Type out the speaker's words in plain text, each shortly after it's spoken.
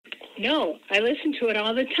No, I listen to it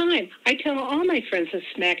all the time. I tell all my friends to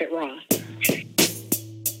smack it raw.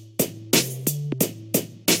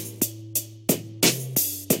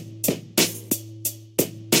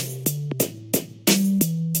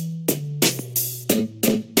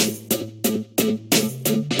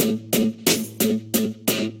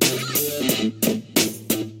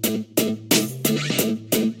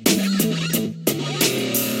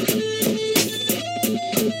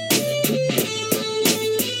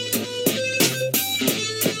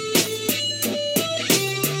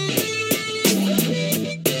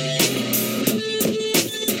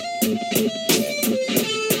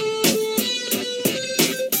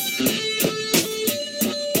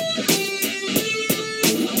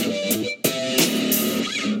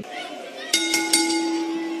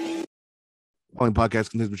 Following podcast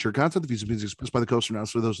contains mature content. The views and opinions expressed by the host are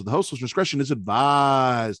announced for those of the host. Listener discretion is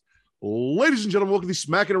advised. Ladies and gentlemen, welcome to the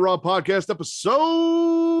Smacking It Raw podcast,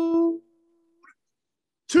 episode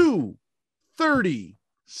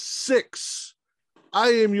 236. I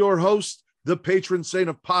am your host, the patron saint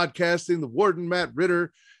of podcasting, the warden Matt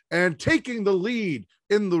Ritter, and taking the lead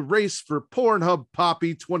in the race for Pornhub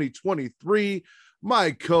Poppy 2023, my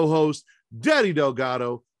co-host, Daddy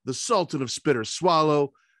Delgado, the Sultan of Spitter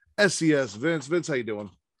Swallow, SES Vince. Vince, how you doing?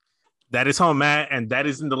 That is home, Matt, and that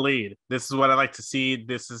is in the lead. This is what I like to see.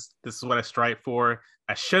 This is what I strive for.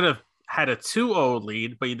 I should have had a 2-0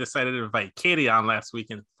 lead, but you decided to invite Katie on last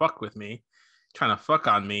week and fuck with me, trying to fuck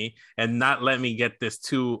on me, and not let me get this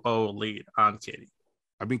 2-0 lead on Katie.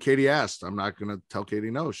 I mean, Katie asked. I'm not gonna tell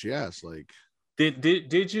Katie no. She asked. Like,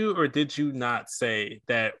 did you or did you not say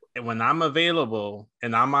that when I'm available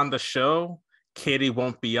and I'm on the show, Katie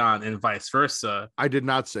won't be on, and vice versa? I did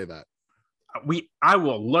not say that. I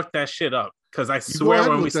will look that shit up because I You swear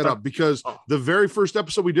when we look that up because the very first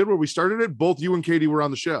episode we did where we started it, both you and Katie were on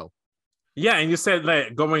the show. Yeah, and you said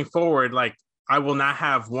that going forward, like I will not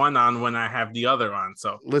have one on when I have the other on.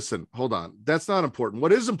 So listen, hold on. That's not important.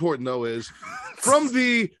 What is important though is from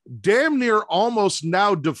the damn near almost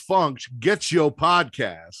now defunct Get Yo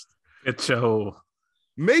podcast. Get Yo.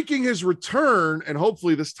 Making his return, and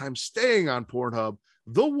hopefully this time staying on Pornhub,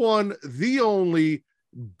 the one, the only,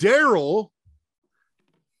 Daryl.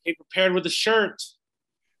 He prepared with the shirt.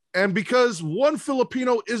 And because one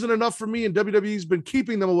Filipino isn't enough for me, and WWE's been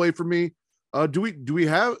keeping them away from me, do we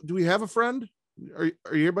have a friend? Are you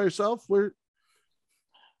here by yourself? Where?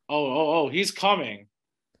 Oh, he's coming.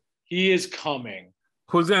 He is coming.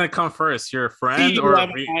 Who's gonna come first? Your friend or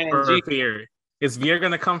Veer? Is Veer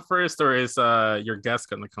gonna come first, or is your guest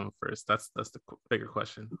gonna come first? That's the bigger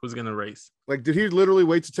question. Who's gonna race? Like, did he literally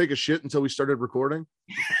wait to take a shit until we started recording?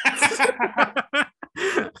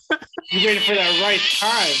 You waited for that right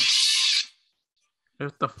time.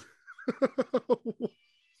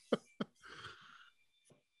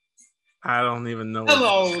 I don't even know.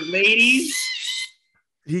 Hello, ladies.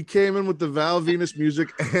 He came in with the Val Venus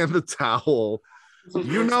music and the towel.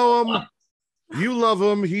 You know him. You love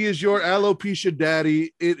him. He is your alopecia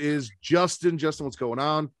daddy. It is Justin. Justin, what's going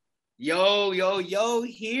on? Yo,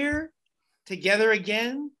 here together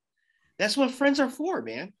again. That's what friends are for,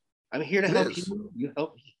 man. I'm here to help you. You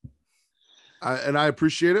help me. And I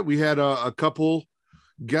appreciate it. We had a couple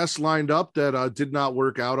guests lined up that did not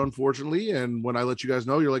work out, unfortunately. And when I let you guys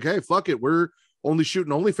know, you're like, hey, fuck it. We're only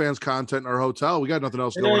shooting OnlyFans content in our hotel. We got nothing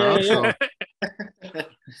else going on. So.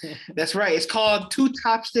 That's right. It's called 2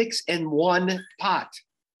 Chopsticks and 1 Pot.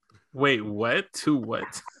 Wait, what? 2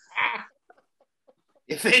 what?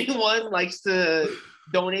 If anyone likes to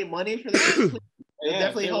donate money for this,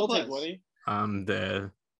 definitely help us. I'm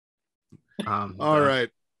dead. All right.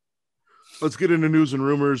 Let's get into news and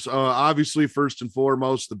rumors. Obviously, first and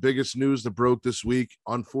foremost, the biggest news that broke this week,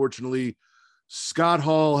 unfortunately, Scott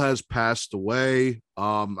Hall has passed away.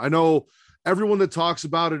 I know everyone that talks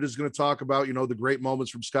about it is going to talk about, the great moments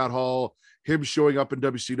from Scott Hall, him showing up in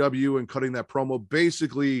WCW and cutting that promo,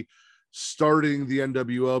 basically starting the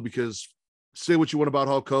NWO, because say what you want about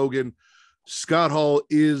Hulk Hogan, Scott Hall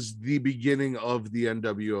is the beginning of the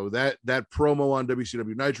NWO. That promo on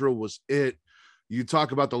WCW Nitro was it. You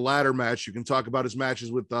talk about the ladder match. You can talk about his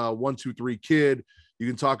matches with 1-2-3 Kid. You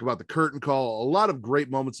can talk about the curtain call. A lot of great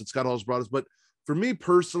moments that Scott Hall's brought us. But for me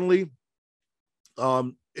personally,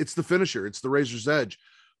 it's the finisher. It's the Razor's Edge.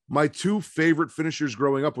 My 2 favorite finishers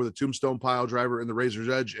growing up were the Tombstone Pile Driver and the Razor's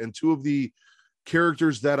Edge. And 2 of the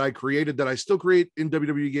characters that I created, that I still create in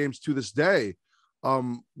WWE games to this day,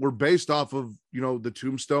 were based off of, the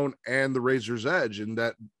Tombstone and the Razor's Edge. And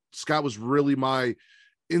that Scott was really my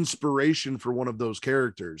inspiration for one of those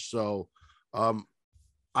characters. So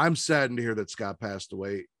I'm saddened to hear that Scott passed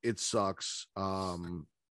away. It sucks.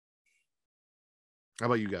 How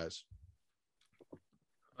about you guys?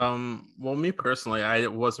 Well, me personally, I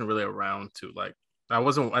wasn't really around to like. I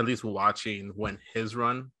wasn't at least watching when his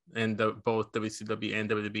run in both WCW and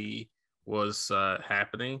WWE was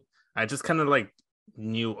happening. I just kind of like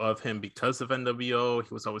knew of him because of NWO.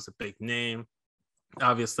 He was always a big name.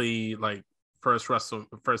 Obviously, like first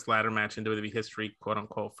ladder match in WWE history, quote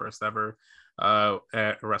unquote, first ever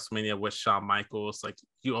at WrestleMania with Shawn Michaels. Like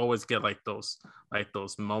you always get like those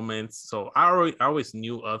moments. So I always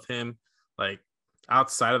knew of him, like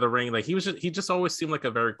outside of the ring. Like he just always seemed like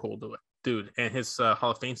a very cool dude. And his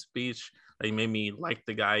Hall of Fame speech, like, made me like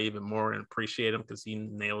the guy even more and appreciate him because he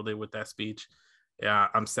nailed it with that speech. Yeah,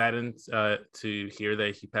 I'm saddened to hear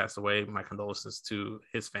that he passed away. My condolences to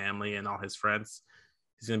his family and all his friends.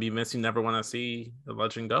 He's gonna be missed. You never want to see the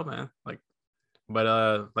legend go, man.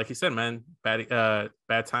 But like you said, man,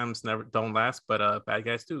 bad times never don't last, but bad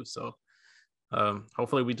guys do. So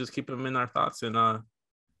hopefully we just keep him in our thoughts, and I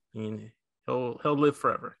mean, he'll live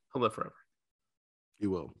forever. He'll live forever. He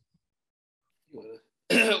will.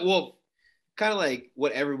 Well, kind of like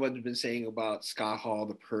what everyone's been saying about Scott Hall,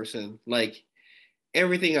 the person. Like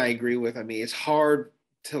everything I agree with. I mean, it's hard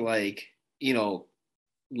to like,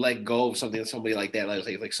 let go of somebody like that,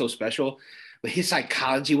 like so special. But his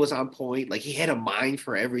psychology was on point. Like he had a mind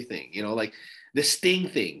for everything, like the Sting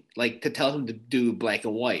thing, like to tell him to do black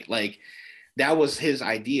and white. Like that was his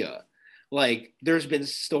idea. Like there's been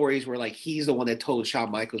stories where like he's the one that told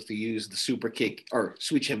Shawn Michaels to use the super kick or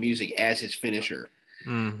Sweet Chin Music as his finisher.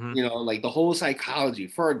 Mm-hmm. Like the whole psychology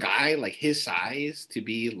for a guy like his size to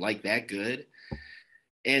be like that good.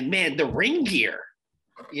 And man, the ring gear,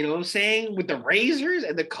 you know what I'm saying? With the razors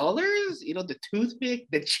and the colors, the toothpick,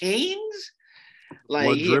 the chains. Like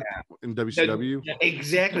Blood drip in WCW.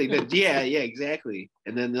 Exactly. Exactly.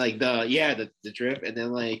 And then like the drip. And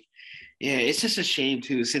then like, yeah, it's just a shame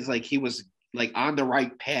too, since like he was like on the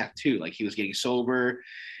right path too. Like he was getting sober,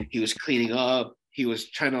 he was cleaning up, he was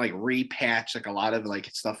trying to like repatch like a lot of like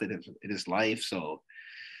stuff in his life. So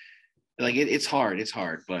like it's hard,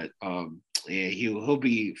 but yeah, he'll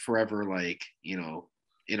be forever like, in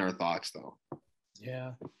our thoughts though.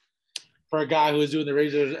 Yeah. For a guy who was doing the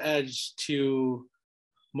Razor's Edge to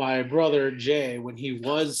my brother Jay when he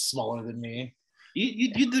was smaller than me.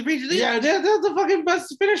 You did the Razor's Edge? Yeah, that's the fucking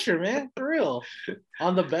best finisher, man. For real.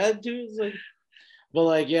 On the bed, too. It's like, but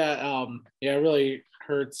like, yeah, it really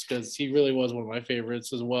hurts because he really was one of my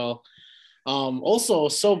favorites as well. Also,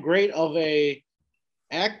 so great of a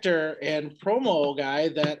actor and promo guy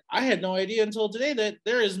that I had no idea until today that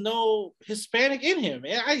there is no Hispanic in him.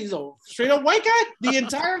 He's a straight up white guy the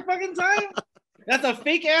entire fucking time. That's a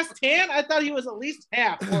fake ass tan. I thought he was at least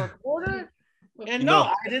half or a quarter. And no,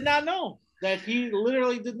 I did not know that he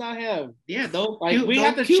literally did not have. Yeah, no. Like we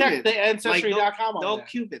have to check the ancestry.com. No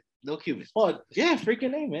Cuban. Well, yeah,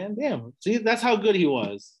 freaking A, man. Damn. See, that's how good he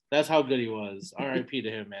was. R.I.P.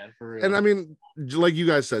 to him, man. For real. And I mean, like you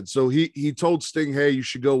guys said, so he told Sting, hey, you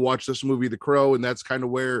should go watch this movie, The Crow, and that's kind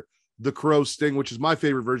of where The Crow Sting, which is my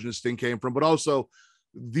favorite version of Sting, came from. But also,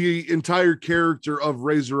 the entire character of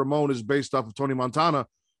Razor Ramon is based off of Tony Montana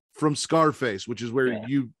from Scarface, which is where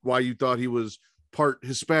why you thought he was part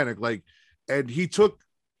Hispanic. Like, and he took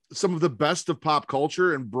some of the best of pop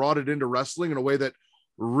culture and brought it into wrestling in a way that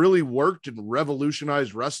really worked and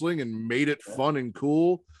revolutionized wrestling and made it fun and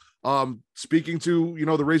cool. Speaking to,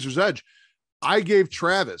 the Razor's Edge, I gave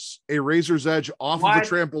Travis a Razor's Edge off of the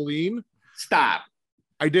trampoline. Stop.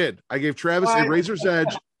 I did. I gave Travis a Razor's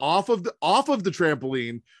Edge off of the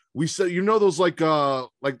trampoline. We said, those like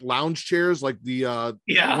lounge chairs, like the ones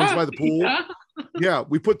by the pool. Yeah,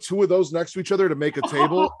 we put two of those next to each other to make a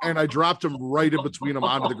table, and I dropped them right in between them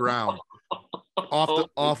onto the ground,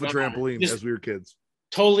 off the trampoline as we were kids.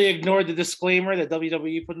 Totally ignored the disclaimer that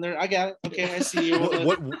WWE put in there. I got it. Okay, I see you.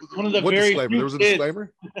 One of the very disclaimer? There was a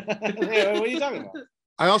disclaimer? Yeah, what are you talking about?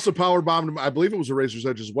 I also power bombed him. I believe it was a Razor's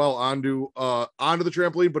Edge as well onto the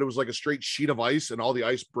trampoline, but it was like a straight sheet of ice, and all the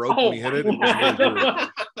ice broke when he hit it. It was really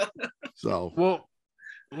so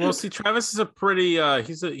well, see, Travis is a pretty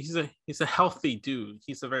he's a healthy dude.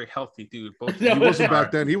 He's a very healthy dude. He wasn't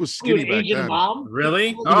back then. He was skinny back then. Mom?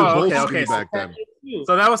 Really? Okay. Back then.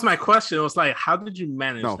 So that was my question. It was like, how did you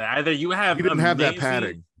manage that? Either you have he didn't have that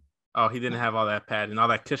padding. Oh, he didn't have all that padding, all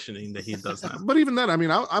that cushioning that he does now. But even then, I mean,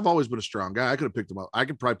 I've always been a strong guy. I could have picked him up. I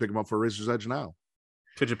could probably pick him up for a Razor's Edge now.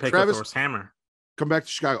 Could you pick up Thor's hammer? Come back to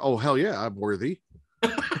Chicago. Oh, hell yeah, I'm worthy.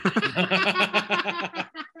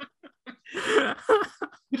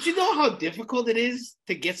 But you know how difficult it is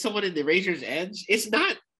to get someone in the Razor's Edge? It's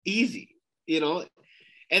not easy, and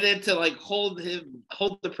then to like hold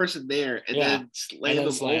the person there and then slam them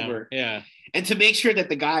over. Yeah. and to make sure that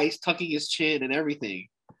the guy's tucking his chin and everything.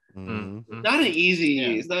 Mm-hmm. Not an easy.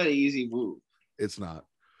 It's not an easy move. It's not.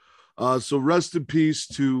 So rest in peace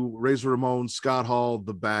to Razor Ramon, Scott Hall,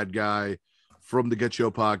 the bad guy from the Get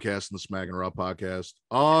Yo podcast and the Smack and Raw podcast.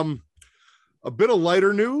 A bit of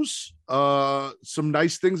lighter news. Some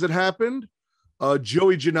nice things that happened.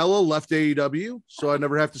 Joey Janela left AEW, so I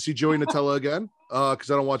never have to see Joey Nutella again. Because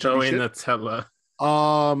I don't watch Joey Nutella.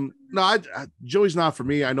 No, Joey's not for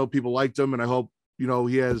me. I know people liked him, and I hope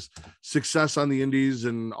he has success on the indies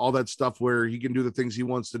and all that stuff where he can do the things he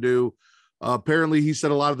wants to do. Apparently, he said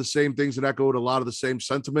a lot of the same things and echoed a lot of the same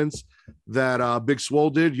sentiments that Big Swole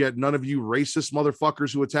did. Yet none of you racist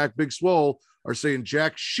motherfuckers who attack Big Swole are saying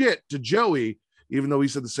jack shit to Joey, even though he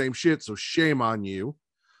said the same shit. So shame on you.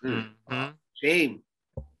 Mm-hmm. Shame.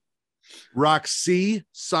 Roxy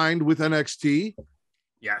signed with NXT.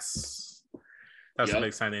 Yes, that's a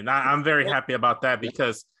big signing. I'm very happy about that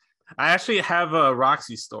because I actually have a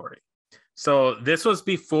Roxy story. So this was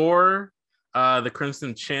before the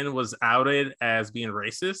Crimson Chin was outed as being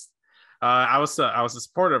racist. I was a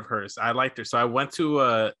supporter of hers. I liked her, so I went to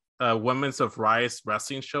a Women's of Rise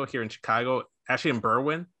wrestling show here in Chicago, actually in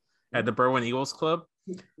Berwyn, at the Berwyn Eagles Club,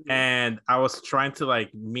 and I was trying to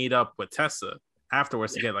meet up with Tessa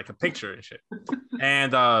afterwards to get a picture and shit.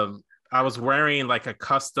 And I was wearing a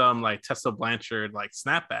custom Tessa Blanchard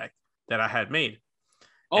snapback that I had made.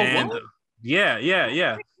 Oh, and what? Yeah.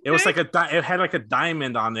 It was it had a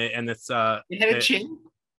diamond on it, and it's it had a chin.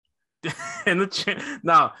 And the chin.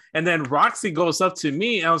 No, and then Roxy goes up to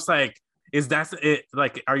me and I was like, "Is that it?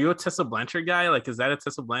 Are you a Tessa Blanchard guy? Is that a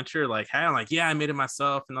Tessa Blanchard hat?" I'm like, "Yeah, I made it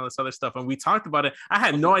myself," and all this other stuff. And we talked about it. I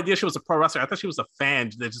had no idea she was a pro wrestler. I thought she was a fan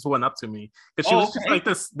that just went up to me because she was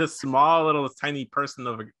just this small little tiny person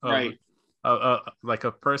of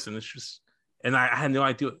a person. It's just, and I had no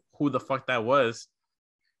idea who the fuck that was.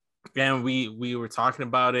 And we were talking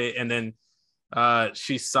about it, and then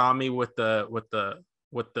she saw me with the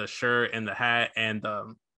shirt and the hat, and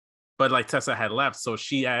but Tessa had left, so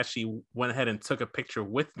she actually went ahead and took a picture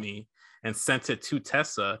with me and sent it to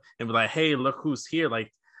Tessa and be like, "Hey, look who's here!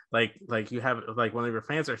 You have one of your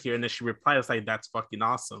fans are here." And then she replied, "It's "That's fucking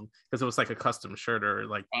awesome," because it was a custom shirt or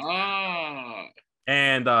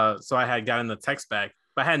And so I had gotten the text back,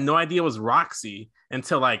 but I had no idea it was Roxy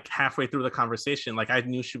until halfway through the conversation. I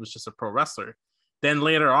knew she was just a pro wrestler. Then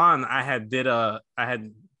later on, I had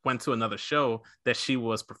went to another show that she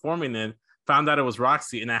was performing in, found out it was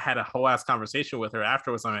Roxy, and I had a whole ass conversation with her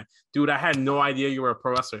afterwards. I'm like, "Dude, I had no idea you were a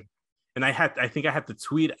pro wrestler." And I think I had to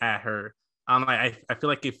tweet at her. I feel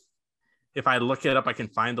like if I look it up, I can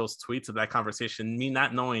find those tweets of that conversation, me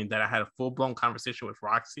not knowing that I had a full-blown conversation with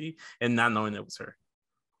Roxy and not knowing it was her.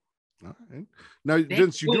 All right. Now,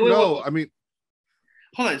 Vince, you do know. I mean,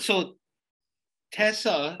 hold on. So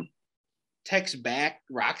Tessa texts back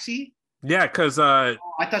Roxy? Yeah, because I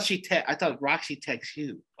thought Roxy texts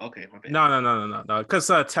you. Okay, my bad. No. Because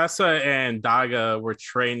Tessa and Daga were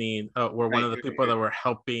training. Were one of the people that were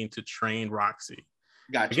helping to train Roxy.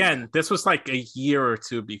 Gotcha. Again, this was a year or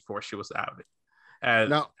two before she was outed.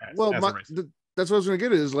 That's what I was going to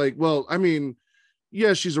get is I mean,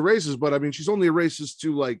 yeah, she's a racist, but I mean, she's only a racist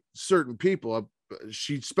to certain people.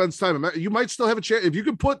 She spends time. You might still have a chance if you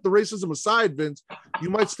can put the racism aside, Vince. You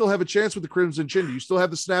might still have a chance with the Crimson Chin. Do you still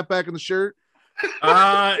have the snapback in the shirt?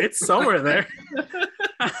 It's somewhere there.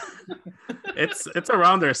 It's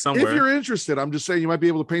around there somewhere. If you're interested, I'm just saying you might be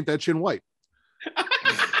able to paint that chin white.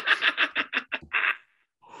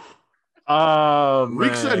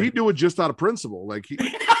 Reek said he'd do it just out of principle.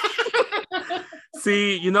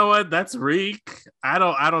 See, you know what? That's Reek. I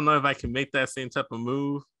don't know if I can make that same type of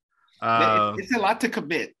move. It's a lot to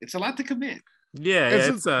commit.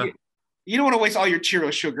 Yeah, you don't want to waste all your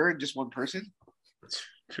Cheerio sugar in just one person.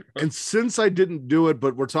 And since I didn't do it,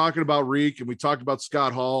 but we're talking about Reek and we talked about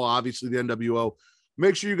Scott Hall, obviously the NWO.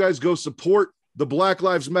 Make sure you guys go support the Black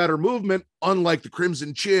Lives Matter movement, unlike the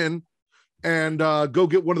Crimson Chin, and go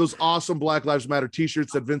get one of those awesome Black Lives Matter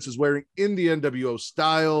t-shirts that Vince is wearing in the NWO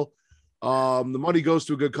style. The money goes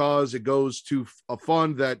to a good cause. It goes to a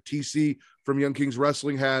fund that TC from Young Kings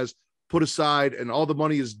Wrestling has put aside, and all the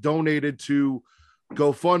money is donated to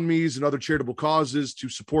GoFundMe's and other charitable causes to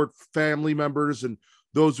support family members and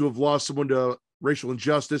those who have lost someone to racial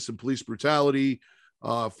injustice and police brutality,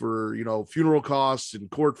 for funeral costs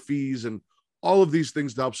and court fees and all of these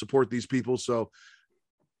things to help support these people. So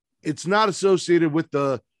it's not associated with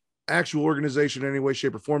the actual organization in any way,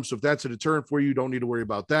 shape, or form. So if that's a deterrent for you, you don't need to worry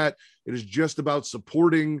about that. It is just about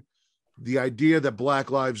supporting the idea that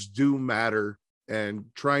Black lives do matter and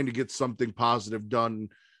trying to get something positive done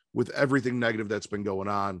with everything negative that's been going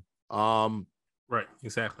on. Right,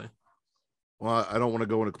 exactly. Well, I don't want to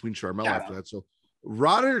go into Queen Charmel after that. So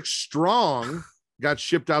Roderick Strong got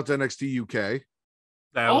shipped out to NXT UK.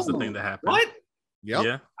 That was the thing that happened. What? Yep.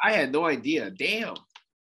 Yeah. I had no idea. Damn.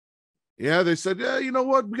 Yeah, they said, yeah, you know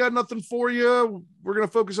what? We got nothing for you. We're going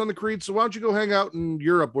to focus on the Creed. So why don't you go hang out in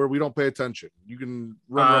Europe where we don't pay attention? You can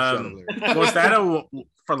run roughshod over there. Was that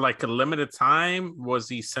for like a limited time? Was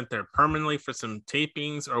he sent there permanently for some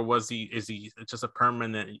tapings, or is he just a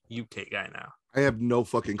permanent UK guy now? I have no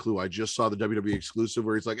fucking clue. I just saw the WWE exclusive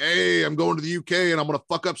where he's like, hey, I'm going to the UK and I'm going to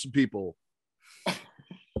fuck up some people.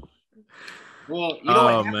 Well, you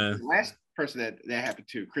know what? Man. The last person that happened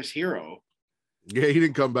to, Chris Hero. Yeah, he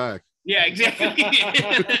didn't come back. Yeah, exactly.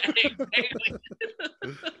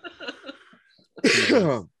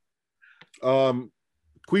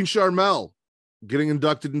 Queen Charmel getting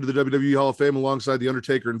inducted into the WWE Hall of Fame alongside The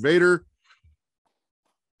Undertaker and Vader.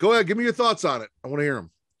 Go ahead, give me your thoughts on it. I want to hear them.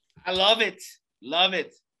 I love it. Love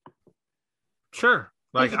it. Sure.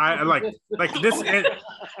 Like I like this.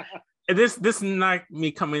 This is not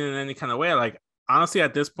me coming in any kind of way. Like honestly,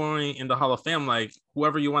 at this point in the Hall of Fame, like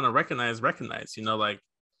whoever you want to recognize. You know, like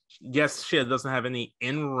yes, she doesn't have any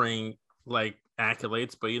in-ring like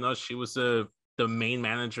accolades, but you know, she was the main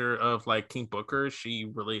manager of like King Booker.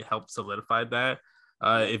 She really helped solidify that.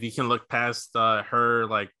 If you can look past her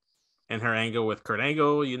like and her angle with Kurt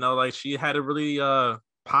Angle, you know, like she had a really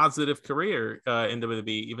positive career in WWE,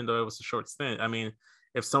 even though it was a short stint. I mean,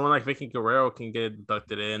 if someone like Vicky Guerrero can get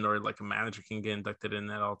inducted in, or like a manager can get inducted in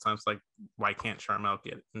at all times, like why can't Charmel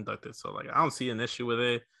get inducted? So like I don't see an issue with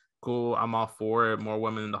it. Cool, I'm all for it. More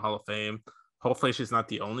women in the Hall of Fame. Hopefully she's not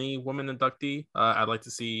the only woman inductee. I'd like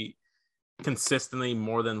to see consistently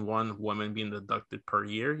more than one woman being inducted per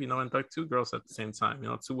year, you know, induct two girls at the same time, you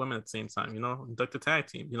know, two women at the same time, you know, induct a tag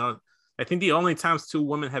team. You know, I think the only times two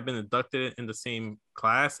women have been inducted in the same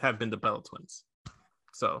class have been the Bella Twins.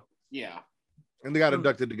 So yeah. And they got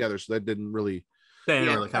inducted together, so that didn't really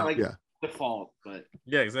count. Like default, but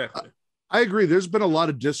yeah, exactly. I agree. There's been a lot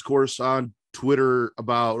of discourse on Twitter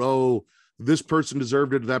about, oh, this person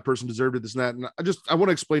deserved it, that person deserved it, this and that. And I want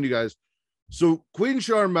to explain to you guys. So Queen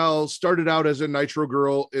Charmel started out as a Nitro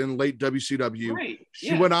girl in late WCW. right.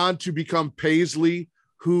 She went on to become Paisley,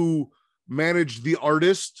 who managed The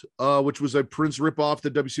Artist, which was a Prince ripoff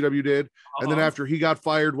that WCW did. And then after he got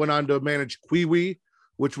fired, went on to manage Kwee,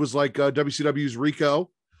 which was like WCW's Rico.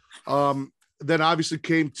 Then obviously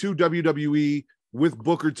came to WWE with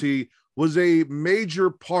Booker T, was a major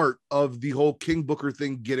part of the whole King Booker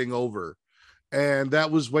thing getting over. And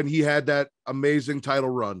that was when he had that amazing title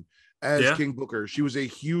run as King Booker. She was a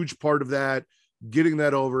huge part of that, getting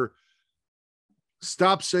that over.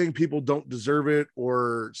 Stop saying people don't deserve it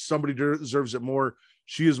or somebody deserves it more.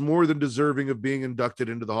 She is more than deserving of being inducted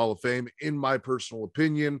into the Hall of Fame, in my personal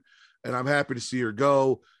opinion. And I'm happy to see her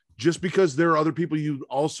go. Just because there are other people you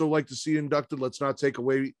also like to see inducted, let's not take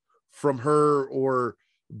away from her or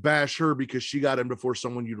bash her because she got in before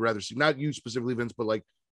someone you'd rather see. Not you specifically, Vince, but like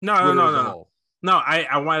no.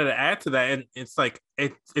 I wanted to add to that, and it's like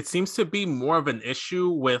it seems to be more of an issue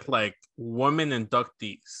with like women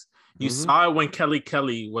inductees. You saw it when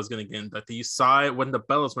Kelly was going to get inducted. You saw it when the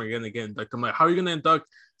Bellas were going to get inducted. I'm like, how are you going to induct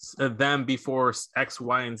them before X,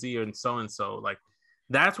 Y, and Z and so? Like,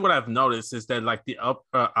 that's what I've noticed is that like the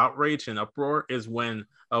outrage and uproar is when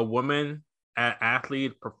a woman,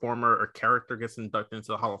 athlete, performer, or character gets inducted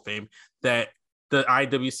into the Hall of Fame that the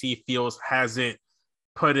IWC feels hasn't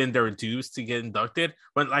put in their dues to get inducted.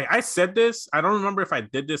 When like I said this, I don't remember if I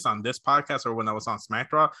did this on this podcast or when I was on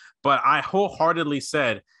SmackDown, but I wholeheartedly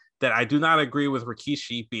said that I do not agree with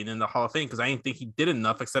Rikishi being in the Hall of Fame because I didn't think he did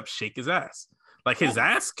enough except shake his ass. Like his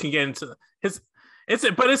ass can get into his.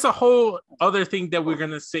 But it's a whole other thing that we're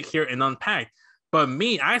gonna sit here and unpack. But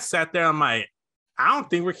me, I sat there. I'm like, I don't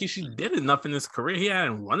think Rikishi did enough in his career. He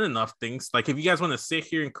hadn't won enough things. Like if you guys want to sit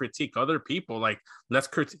here and critique other people, like let's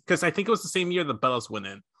critique, because I think it was the same year the Bellas went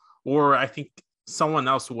in, or I think someone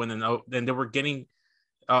else went in, and they were getting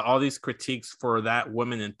all these critiques for that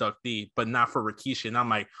woman inductee, but not for Rikishi. And I'm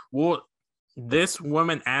like, well, this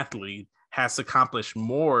woman athlete has accomplished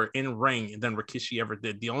more in ring than Rikishi ever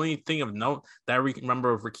did. The only thing of note that I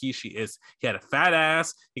remember of Rikishi is he had a fat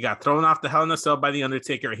ass, he got thrown off the Hell in a Cell by The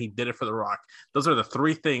Undertaker, and he did it for The Rock. Those are the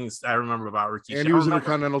three things I remember about Rikishi. And he was an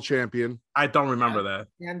Intercontinental Champion. I don't remember that.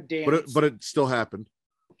 And but it still happened.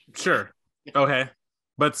 Sure. Okay.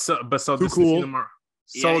 But so Too did cool.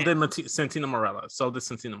 Santino Marella. So did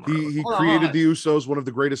Santino Marella. He created the Usos, one of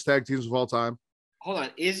the greatest tag teams of all time. Hold on.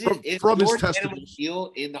 Is from his George testimony. Animal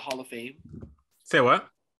Steel in the Hall of Fame? Say what?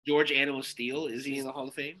 George Animal Steel, is he in the Hall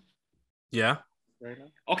of Fame? Yeah.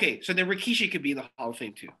 Okay, so then Rikishi could be in the Hall of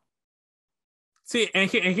Fame too. See,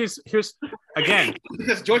 and here's again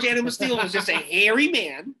because George Animal Steel was just a hairy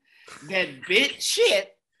man that bit shit.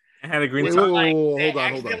 And had a green tongue. Hold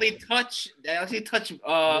on. Touch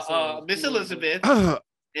Miss Elizabeth, and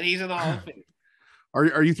he's in the Hall of Fame.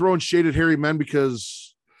 Are you throwing shade at hairy men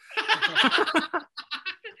because?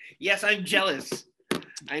 Yes, I'm jealous.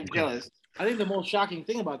 I'm jealous. I think the most shocking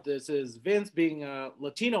thing about this is Vince being a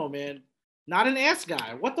Latino man, not an ass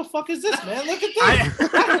guy. What the fuck is this, man? Look at this.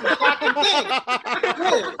 That's a shocking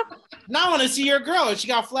thing. Now I want to see your girl. She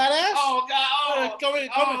got flat ass. Oh God! Coming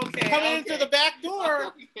in through the back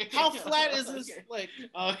door. How flat is this? Like,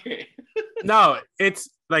 okay. No, it's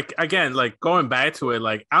like again, like going back to it.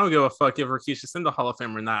 Like I don't give a fuck if Rikishi's in the Hall of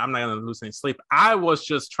Fame or not. I'm not gonna lose any sleep. I was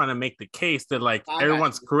just trying to make the case that like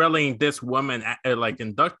everyone's grilling this woman like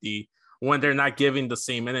inductee when they're not giving the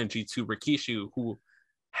same energy to Rikishi, who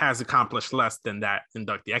has accomplished less than that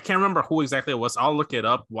inductee. I can't remember who exactly it was. I'll look it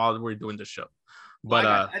up while we're doing the show. But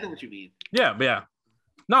I know what you mean. Yeah.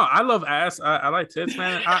 No, I love ass. I like tits,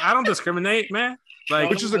 man. I don't discriminate, man.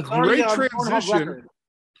 Like, which is a great transition.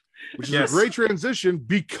 Which is a great transition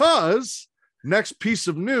because next piece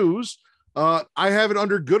of news, I have it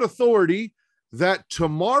under good authority that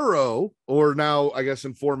tomorrow, or now I guess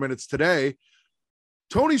in 4 minutes today,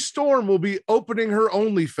 Toni Storm will be opening her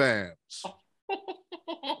OnlyFans.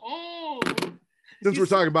 Since we're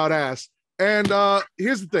talking about ass. And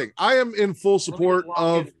here's the thing. I am in full support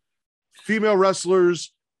of female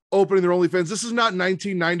wrestlers opening their OnlyFans. This is not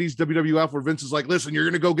 1990s WWF where Vince is like, listen, you're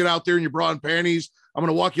going to go get out there in your bra and panties. I'm going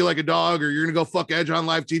to walk you like a dog, or you're going to go fuck Edge on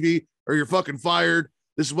live TV, or you're fucking fired.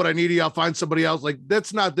 This is what I need. I'll find somebody else. Like,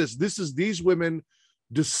 that's not this. This is these women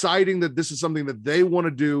deciding that this is something that they want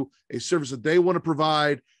to do, a service that they want to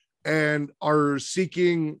provide, and are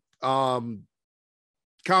seeking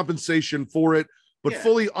compensation for it, but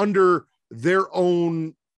fully under their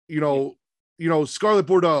own, Scarlett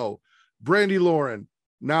Bordeaux, Brandy Lauren,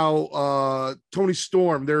 now Toni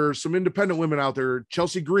Storm. There are some independent women out there,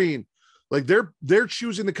 Chelsea Green. Like they're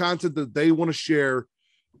choosing the content that they want to share.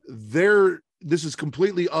 This is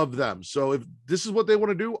completely of them. So if this is what they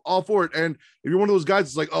want to do, all for it. And if you're one of those guys,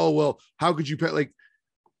 it's like, oh well, how could you pay? Like,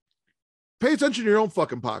 pay attention to your own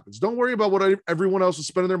fucking pockets. Don't worry about what everyone else is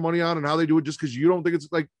spending their money on and how they do it just because you don't think it's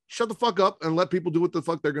like, shut the fuck up and let people do what the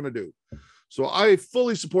fuck they're going to do. So I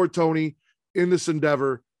fully support Toni in this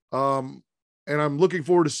endeavor. And I'm looking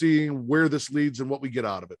forward to seeing where this leads and what we get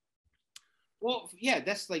out of it. Well, yeah,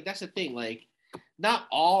 that's the thing. Like, not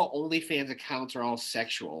all OnlyFans accounts are all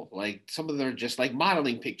sexual. Like, some of them are just like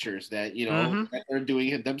modeling pictures that, that they're doing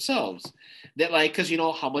it themselves. That like, because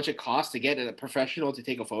how much it costs to get a professional to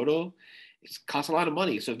take a photo. It costs a lot of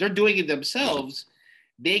money. So if they're doing it themselves,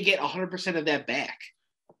 they get 100% of that back.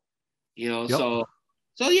 Yep. So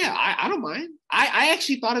yeah, I don't mind. I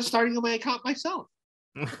actually thought of starting on my account myself.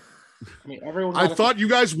 I mean, everyone. I thought you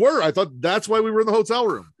guys were. I thought that's why we were in the hotel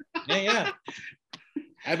room. Yeah.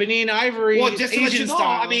 Ebony and Ivory. Well, just to let you know,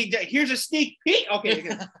 I mean, here's a sneak peek.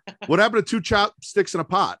 Okay. What happened to 2 chopsticks in a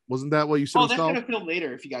pot? Wasn't that what you said? Oh, that's gonna film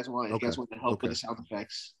later if you guys want. If you guys want to help with the sound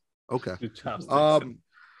effects. Okay.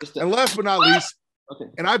 And last but not least,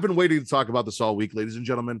 and I've been waiting to talk about this all week, ladies and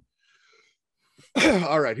gentlemen.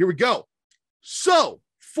 All right, here we go. So,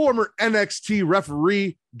 former NXT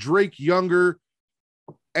referee Drake Younger,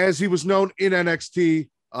 as he was known in NXT,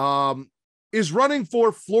 is running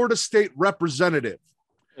for Florida State Representative.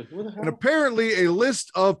 And apparently a list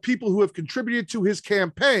of people who have contributed to his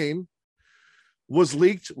campaign was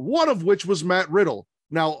leaked, one of which was Matt Riddle.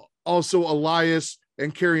 Now, also Elias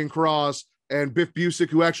and Karrion Kross and Biff Busick,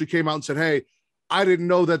 who actually came out and said, hey, I didn't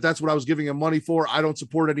know that that's what I was giving him money for. I don't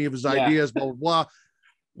support any of his ideas, blah, blah, blah.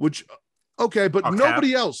 Which, okay, but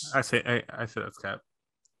nobody else. I say that's cap.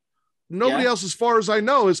 Nobody else, as far as I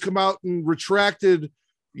know, has come out and retracted,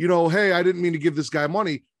 hey, I didn't mean to give this guy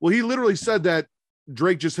money. Well, he literally said that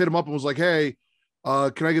Drake just hit him up and was like, hey,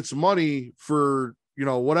 can I get some money for,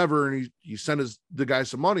 whatever? And he sent the guy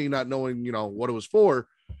some money, not knowing, what it was for,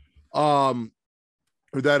 or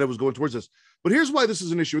that it was going towards this. But here's why this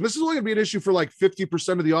is an issue. And this is only going to be an issue for like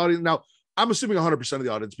 50% of the audience. Now, I'm assuming 100% of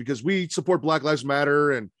the audience because we support Black Lives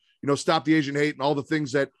Matter and, stop the Asian hate and all the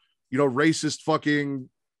things that, racist fucking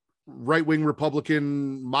right-wing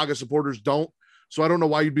Republican MAGA supporters don't. So I don't know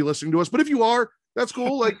why you'd be listening to us. But if you are, that's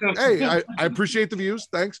cool. Like, hey, I appreciate the views.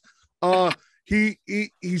 Thanks. He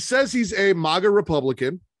says he's a MAGA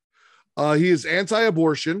Republican. He is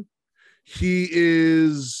anti-abortion. He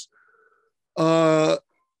is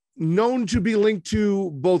known to be linked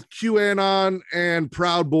to both QAnon and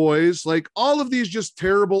Proud Boys. Like all of these just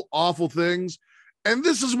terrible, awful things. And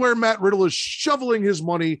this is where Matt Riddle is shoveling his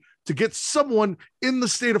money to get someone in the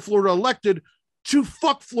state of Florida elected to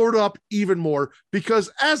fuck Florida up even more, because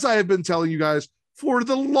as I have been telling you guys for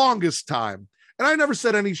the longest time, and I never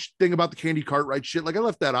said anything about the Candy Cartwright shit. Like, I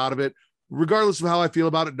left that out of it. Regardless of how I feel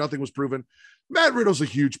about it, nothing was proven. Matt Riddle's a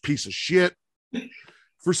huge piece of shit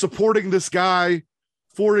for supporting this guy,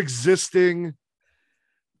 for existing.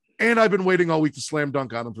 And I've been waiting all week to slam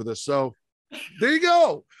dunk on him for this. So there you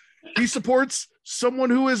go. He supports someone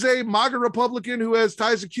who is a MAGA Republican who has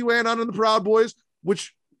ties to QAnon and the Proud Boys,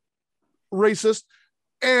 which racist,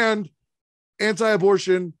 and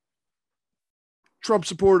anti-abortion, Trump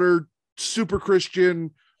supporter, super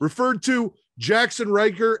Christian, referred to Jackson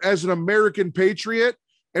Riker as an American patriot,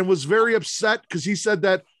 and was very upset because he said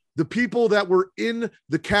that the people that were in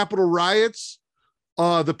the Capitol riots,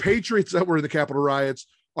 the patriots that were in the Capitol riots,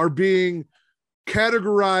 are being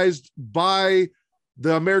categorized by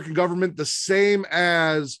the American government the same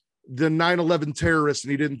as the 9/11 terrorists,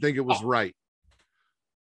 and he didn't think it was right.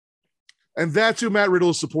 And that's who Matt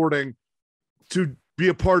Riddle is supporting to be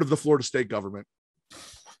a part of the Florida state government.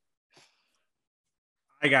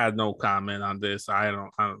 I got no comment on this.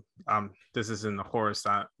 This is in the horse.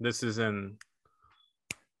 This is in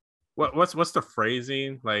what's the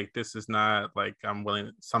phrasing? Like, this is not like I'm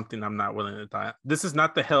not willing to die on. This is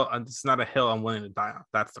not the hill. This is not a hill I'm willing to die on.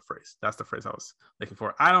 That's the phrase. That's the phrase I was looking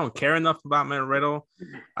for. I don't care enough about Matt Riddle,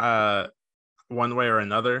 one way or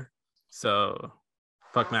another. So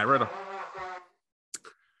fuck Matt Riddle.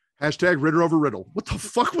 Hashtag Riddle over Riddle. What the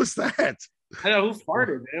fuck was that? I know who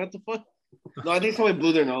farted, man. What the fuck? No, I think somebody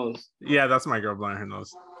blew their nose. Yeah, that's my girl blowing her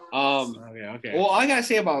nose. Okay. Well, all I gotta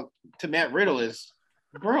say to Matt Riddle is,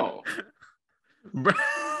 bro,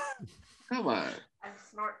 come on. I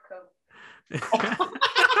snort coke.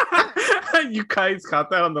 You guys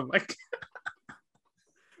caught that on the mic.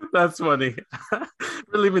 That's funny.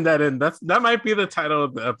 We're leaving that in. That might be the title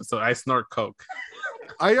of the episode. I snort coke.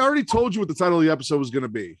 I already told you what the title of the episode was going to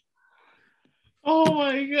be. Oh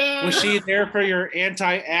my god! Was she there for your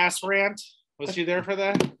anti-ass rant? Was she there for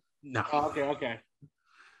that? No. Oh, okay.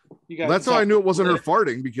 You guys. That's how I knew it wasn't her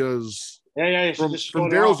farting, because Yeah. from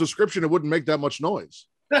Daryl's description, it wouldn't make that much noise.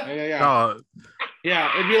 Yeah.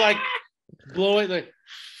 Yeah, it'd be like blow it like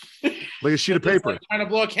a sheet of paper. like trying to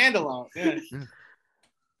blow a candle out. Yeah.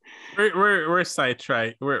 We're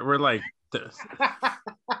sidetracked. We're like this. All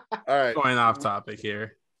right, going off topic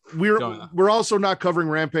here. We're also not covering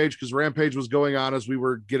Rampage because Rampage was going on as we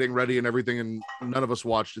were getting ready and everything, and none of us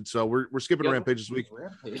watched it. So we're skipping Rampage this week.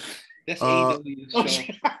 That's AEW's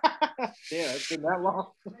show. Yeah, it's been that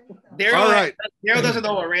long. Daryl doesn't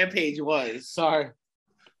know what Rampage was. Sorry.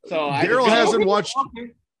 So Daryl hasn't watched.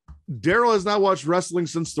 Daryl has not watched wrestling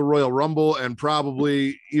since the Royal Rumble, and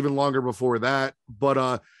probably even longer before that.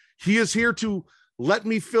 But he is here to let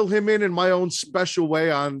me fill him in my own special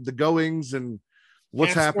way on the goings and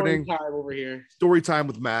what's happening. Story time over here. Story time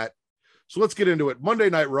with Matt. So let's get into it. Monday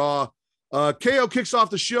Night Raw. KO kicks off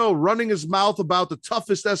the show, running his mouth about the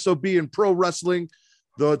toughest SOB in pro wrestling,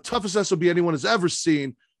 the toughest SOB anyone has ever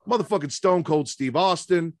seen, motherfucking Stone Cold Steve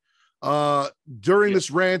Austin. During this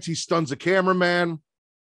rant, he stuns a cameraman.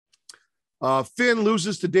 Finn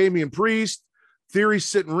loses to Damian Priest. Theory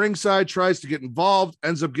sitting ringside, tries to get involved,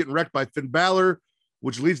 ends up getting wrecked by Finn Balor,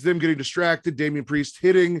 which leads to them getting distracted. Damian Priest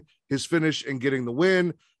hitting his finish and getting the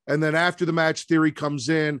win. And then after the match, Theory comes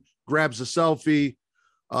in, grabs a selfie.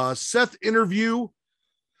 Seth interview.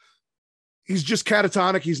 He's just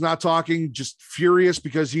catatonic. He's not talking, just furious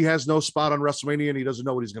because he has no spot on WrestleMania and he doesn't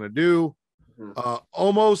know what he's going to do.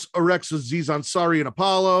 Omos erects Aziz Ansari and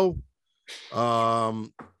Apollo.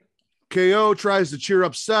 KO tries to cheer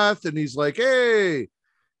up Seth and he's like, hey,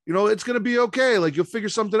 it's going to be okay. Like, you'll figure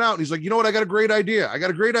something out. And he's like, you know what? I got a great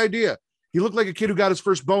idea. He looked like a kid who got his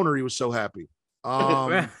first boner. He was so happy.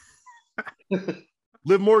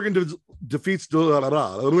 Liv Morgan defeats Zelina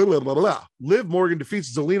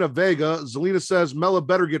Vega. Zelina says Mella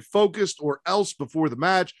better get focused or else before the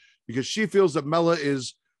match because she feels that Mella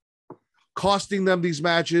is costing them these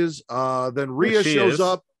matches. Then Rhea shows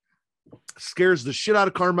up, scares the shit out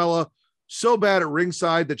of Carmella so bad at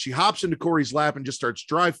ringside that she hops into Corey's lap and just starts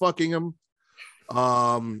dry fucking him.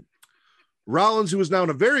 Rollins, who is now in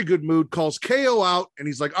a very good mood, calls KO out and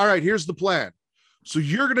he's like, all right, here's the plan. So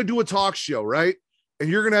you're going to do a talk show, right? And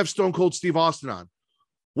you're going to have Stone Cold Steve Austin on.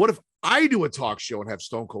 What if I do a talk show and have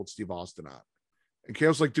Stone Cold Steve Austin on? And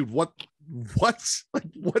KO's like, dude, what? Like,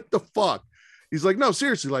 what the fuck? He's like, no,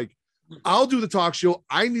 seriously, like, I'll do the talk show.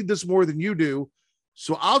 I need this more than you do.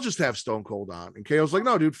 So I'll just have Stone Cold on. And KO's like,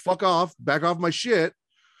 no, dude, fuck off. Back off my shit.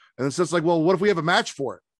 And then Seth's like, well, what if we have a match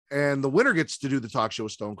for it? And the winner gets to do the talk show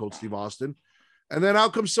with Stone Cold Steve Austin. And then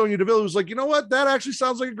out comes Sonya Deville, who's like, you know what? That actually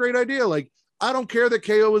sounds like a great idea. Like, I don't care that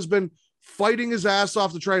KO has been fighting his ass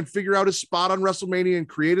off to try and figure out his spot on WrestleMania and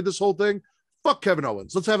created this whole thing. Fuck Kevin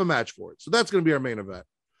Owens. Let's have a match for it. So that's going to be our main event.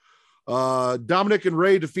 Dominic and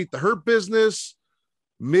Ray defeat the Hurt Business.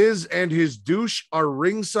 Miz and his douche are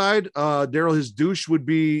ringside. Daryl, his douche would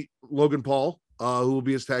be Logan Paul, who will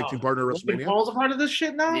be his tag team partner at WrestleMania. Logan Paul's a part of this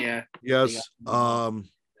shit now? Yeah. Yes.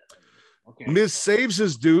 Okay. Miz saves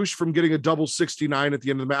his douche from getting a double 69 at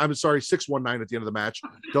the end of the match. I'm sorry, 619 at the end of the match.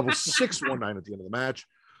 Double 619 at the end of the match.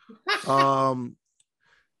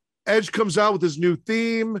 Edge comes out with his new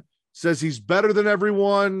theme, says he's better than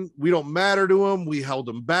everyone. We don't matter to him. We held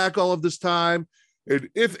him back all of this time. And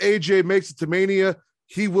if AJ makes it to Mania,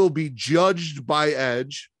 he will be judged by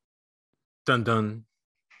Edge. Dun dun.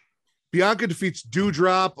 Bianca defeats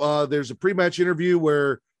Doudrop. There's a pre-match interview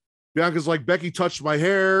where Bianca's like, Becky touched my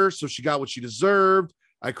hair, so she got what she deserved.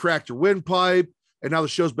 I cracked her windpipe, and now the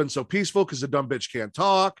show's been so peaceful because the dumb bitch can't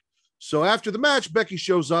talk. So after the match, Becky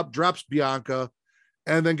shows up, drops Bianca,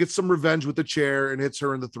 and then gets some revenge with the chair and hits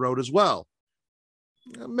her in the throat as well.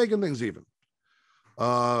 Making things even.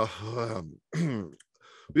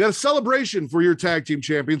 We got a celebration for your tag team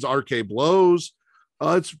champions, RK Blows.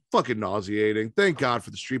 It's fucking nauseating. Thank God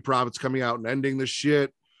for the Street Profits coming out and ending this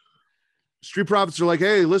shit. Street Profits are like,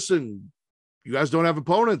 hey, listen, you guys don't have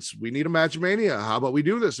opponents. We need a match of Mania. How about we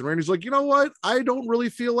do this? And Randy's like, you know what? I don't really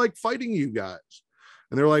feel like fighting you guys.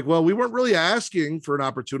 And they're like, well, we weren't really asking for an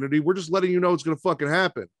opportunity. We're just letting you know it's going to fucking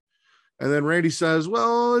happen. And then Randy says,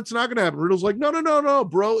 well, it's not going to happen. Riddle's like, no,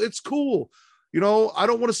 bro. It's cool. You know, I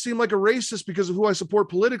don't want to seem like a racist because of who I support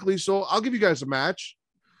politically. So I'll give you guys a match.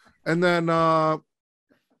 And then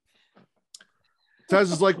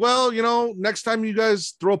Tez is like, well, you know, next time you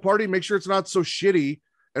guys throw a party, make sure it's not so shitty.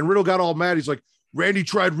 And Riddle got all mad. He's like, Randy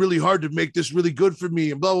tried really hard to make this really good for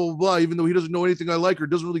me and blah, blah, blah, even though he doesn't know anything I like or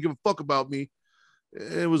doesn't really give a fuck about me.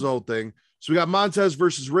 It was a whole thing. So we got Montez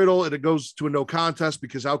versus Riddle, and it goes to a no contest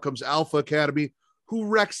because out comes Alpha Academy, who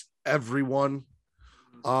wrecks everyone.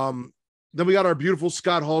 Then we got our beautiful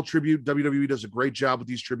Scott Hall tribute. WWE does a great job with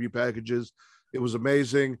these tribute packages. It was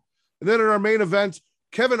amazing. And then in our main event,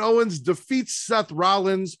 Kevin Owens defeats Seth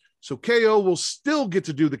Rollins. So KO will still get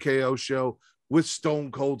to do the KO show with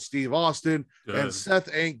Stone Cold Steve Austin. Good. And Seth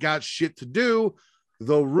ain't got shit to do,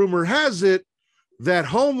 though rumor has it that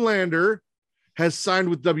Homelander has signed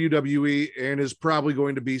with WWE and is probably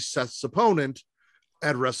going to be Seth's opponent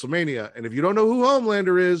at WrestleMania. And if you don't know who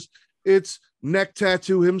Homelander is, it's neck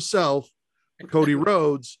tattoo himself, Cody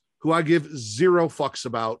Rhodes, who I give zero fucks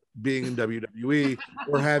about being in WWE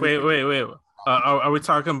or having. Wait. Are we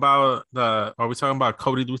talking about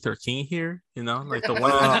Cody Luther King here? You know, like the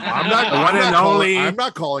one. I'm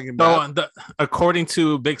not calling him that. According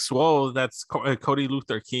to Big Swole, that's Cody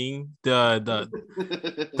Luther King, the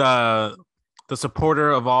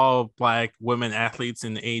supporter of all Black women athletes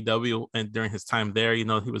in the AEW, and during his time there, you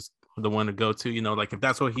know, he was the one to go to. You know, like if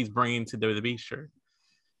that's what he's bringing to WWE, sure.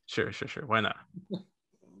 Why not?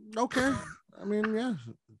 Okay, I mean, yeah,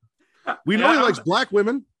 we know he likes Black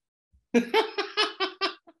women.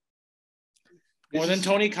 More than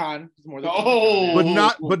Tony Khan.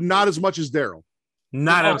 But not as much as Daryl.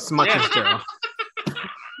 Not as much as Daryl.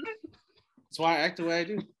 That's why I act the way I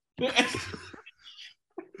do.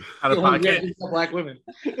 Out of pocket. Black women.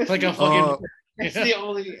 It's like a fucking. It's the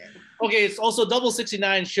only. Okay, it's also Double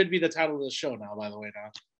 69 should be the title of the show now. By the way,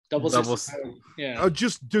 now. Double 69. Yeah.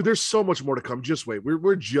 Dude, there's so much more to come. Just wait.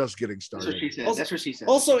 We're just getting started. That's what she said.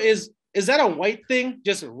 Also, is that a white thing?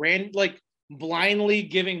 Just blindly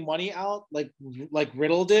giving money out like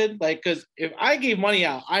Riddle did? Like, because if I gave money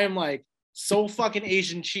out, I am like so fucking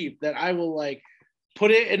Asian cheap that I will like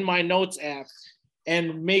put it in my notes app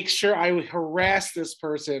and make sure I would harass this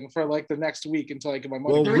person for like the next week until I get my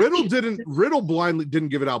money. Well, Riddle blindly didn't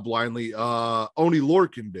give it out blindly. Only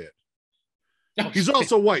Lorcan did. He's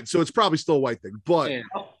also white, so it's probably still a white thing. But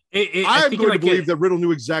I'm going to believe that Riddle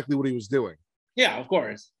knew exactly what he was doing. Yeah, of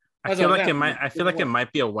course. I feel like it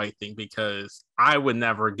might be a white thing because I would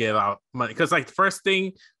never give out money. Because like the first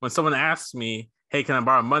thing when someone asks me, "Hey, can I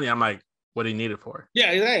borrow money?" I'm like, "What do you need it for?"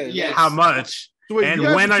 Yeah, exactly. Yes. How much? So wait, and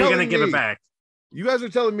when are you going to give it back? You guys are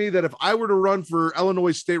telling me that if I were to run for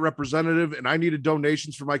Illinois state representative and I needed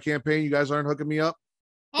donations for my campaign, you guys aren't hooking me up?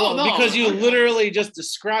 Oh, no, because you literally just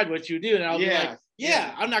described what you do, and I'll be like,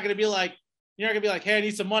 "Yeah, I'm not going to be like, you're not going to be like, hey, I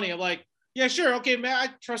need some money." I'm like, "Yeah, sure, okay, man, I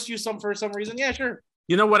trust you for some reason. Yeah, sure."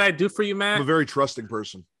 You know what I do for you, Matt? I'm a very trusting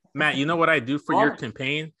person. Matt, you know what I do for your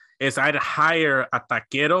campaign is I'd hire a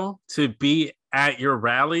taquero to be at your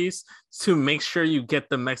rallies to make sure you get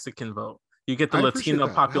the Mexican vote. You get the Latino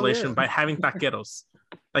population by having taqueros,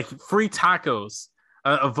 like free tacos.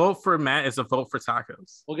 A vote for Matt is a vote for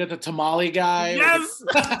tacos. We'll get the tamale guy. Yes.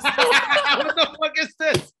 What the fuck is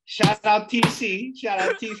this? Shout out TC. Shout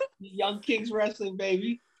out TC. Young Kings Wrestling,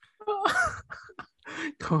 baby.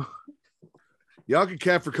 Y'all can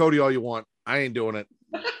cap for Cody all you want. I ain't doing it.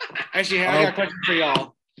 Actually, I got a question for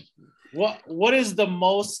y'all. What is the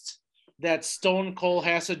most that Stone Cold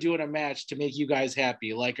has to do in a match to make you guys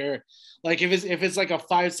happy? Like if it's like a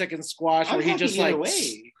 5-second squash where he just like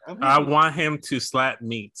I want him to slap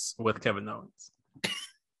meats with Kevin Owens.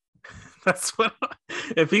 That's what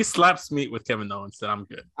if he slaps meat with Kevin Owens, then I'm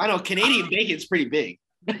good. I know Canadian bacon's pretty big.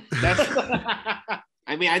 That's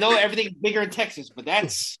I mean, I know everything's bigger in Texas, but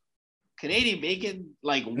that's Canadian bacon,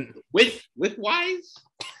 like with wise,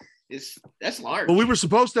 that's large. Well, we were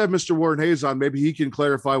supposed to have Mr. Warren Hayes on. Maybe he can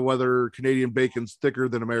clarify whether Canadian bacon's thicker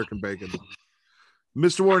than American bacon.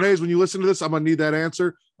 Mr. Warren Hayes, when you listen to this, I'm gonna need that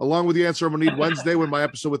answer, along with the answer I'm gonna need Wednesday when my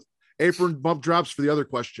episode with Apron Bump drops for the other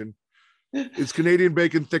question. Is Canadian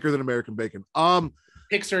bacon thicker than American bacon?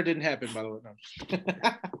 Pixar didn't happen, by the way. No.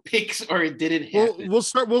 Pixar it didn't happen. We'll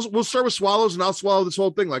start with swallows, and I'll swallow this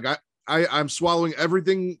whole thing. Like I'm swallowing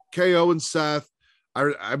everything KO and Seth.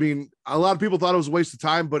 I mean, a lot of people thought it was a waste of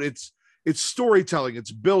time, but it's storytelling,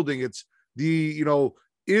 it's building, it's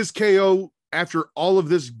is KO after all of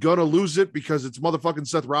this gonna lose it because it's motherfucking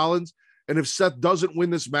Seth Rollins? And if Seth doesn't win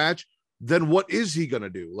this match, then what is he gonna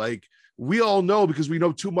do? Like, we all know because we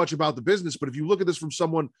know too much about the business, but if you look at this from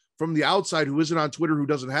someone from the outside who isn't on Twitter, who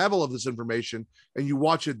doesn't have all of this information, and you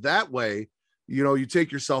watch it that way, you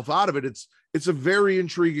take yourself out of it. It's a very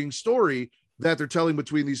intriguing story that they're telling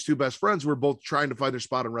between these two best friends who are both trying to find their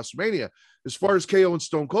spot in WrestleMania. As far as KO and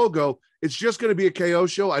Stone Cold go, it's just going to be a KO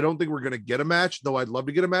show. I don't think we're going to get a match, though I'd love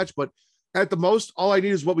to get a match, but at the most, all I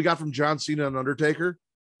need is what we got from John Cena and Undertaker.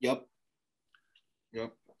 Yep.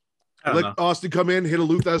 Let Austin come in, hit a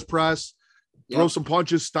Luthez press, throw some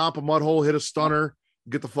punches, stomp a mud hole, hit a stunner,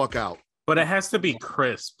 get the fuck out. But it has to be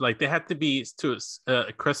crisp. Like, they have to be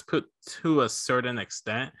crisp to a certain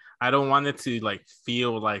extent. I don't want it to like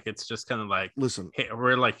feel like it's just kind of like, listen, hey,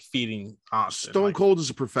 we're like feeding Austin. Stone Cold is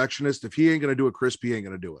a perfectionist. If he ain't gonna do it crisp, he ain't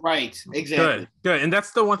gonna do it. Right, exactly. Good. And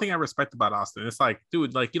that's the one thing I respect about Austin. It's like,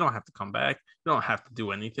 dude, like, you don't have to come back. You don't have to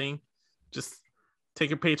do anything. Just take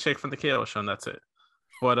your paycheck from the KO show, and that's it.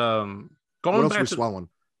 But going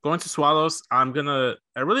to swallows, I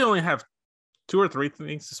really only have 2 or 3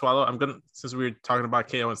 things to swallow. Since we were talking about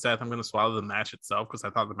KO and Seth, I'm gonna swallow the match itself because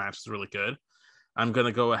I thought the match was really good. I'm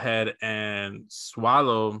gonna go ahead and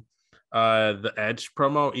swallow the Edge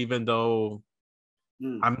promo, even though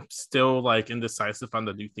I'm still like indecisive on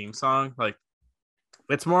the new theme song. Like,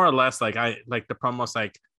 it's more or less like the promo's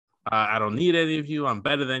like, I don't need any of you. I'm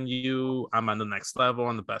better than you. I'm on the next level.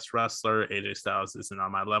 I'm the best wrestler. AJ Styles isn't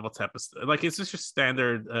on my level type of stuff. Like, it's just your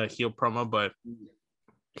standard heel promo, but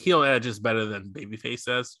heel Edge is better than babyface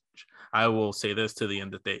Edge. I will say this to the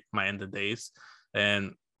end of my end of days,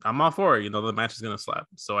 and I'm all for it. The match is gonna slap,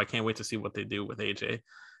 so I can't wait to see what they do with AJ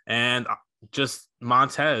and just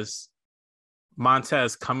Montez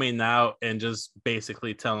coming out and just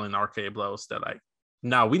basically telling RK Bros that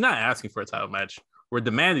no, we're not asking for a title match. We're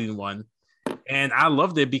demanding one. And I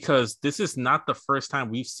loved it because this is not the first time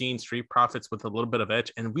we've seen Street Profits with a little bit of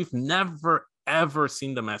edge, and we've never, ever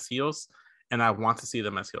seen them as heels. And I want to see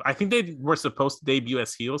them as heels. I think they were supposed to debut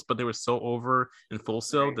as heels, but they were so over in Full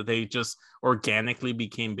Sail that they just organically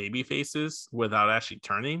became baby faces without actually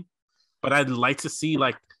turning. But I'd like to see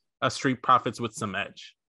like a Street Profits with some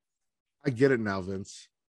edge. I get it now, Vince.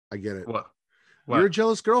 I get it. What? You're a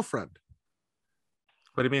jealous girlfriend.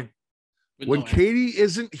 What do you mean? When Katie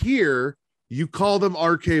isn't here, you call them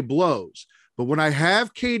RK Blows. But when I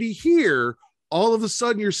have Katie here, all of a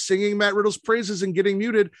sudden you're singing Matt Riddle's praises and getting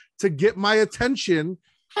muted to get my attention.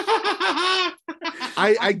 I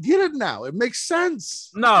get it now. It makes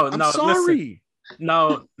sense. I'm sorry.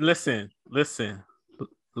 Listen, Linda,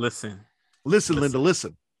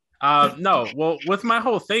 listen. No, well, with my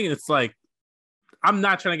whole thing, it's like, I'm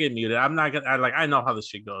not trying to get muted. I'm not gonna I know how this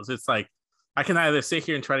shit goes. It's like, I can either sit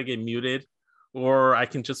here and try to get muted, or I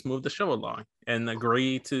can just move the show along and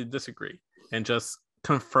agree to disagree and just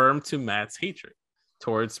confirm to Matt's hatred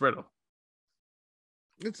towards Riddle.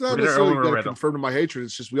 It's not necessarily going to confirm to my hatred.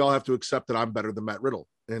 It's just we all have to accept that I'm better than Matt Riddle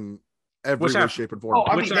in every way, shape, and form.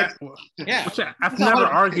 Which I've never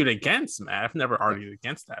argued against, Matt. I've never argued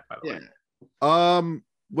against that, by the way.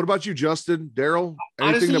 What about you, Justin, Daryl?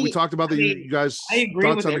 Anything that we talked about that you guys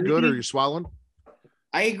thought sounded good, or you're swallowing?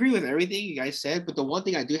 I agree with everything you guys said, but the one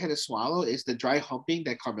thing I do have to swallow is the dry humping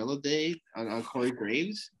that Carmella did on Corey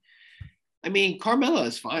Graves. I mean, Carmella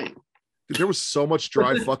is fine. Dude, there was so much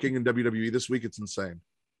dry fucking in WWE this week. It's insane.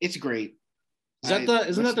 It's great. Isn't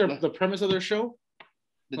that the premise of their show?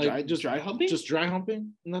 Just dry humping? Just dry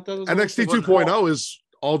humping? NXT 2.0 is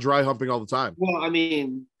all dry humping all the time. Well, I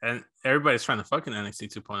mean, and everybody's trying to fuck in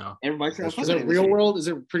NXT 2.0. Everybody's trying to fuck. Is it real world? Is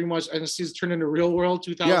it pretty much NXT's turned into real world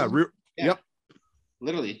 2000? Yeah. Yep.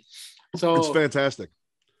 Literally. So it's fantastic.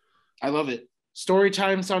 I love it. Story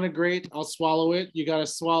time sounded great. I'll swallow it. You got to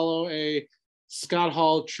swallow a Scott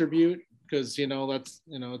Hall tribute because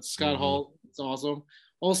it's Scott Hall. It's awesome.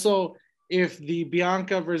 Also, if the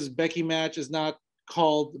Bianca versus Becky match is not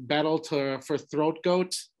called Battle for Throat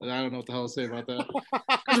Goat, I don't know what the hell to say about that.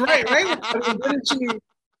 right. I mean, didn't she,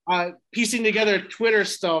 piecing together Twitter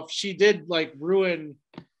stuff, she did like ruin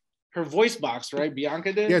her voice box, right?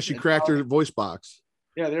 Bianca did. Yeah, she cracked her voice box.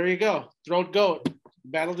 Yeah, there you go. Throat Goat.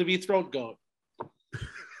 Battle to be Throat Goat.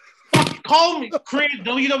 Call me,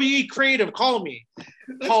 WWE creative. Call me.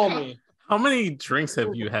 How many drinks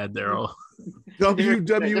have you had, Daryl?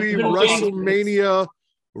 WWE WrestleMania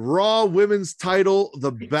Raw Women's Title,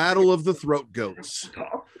 the Battle of the Throat Goats.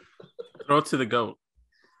 Throw to the goat.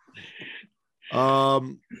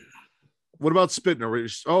 What about spitting? You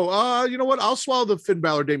know what? I'll swallow the Finn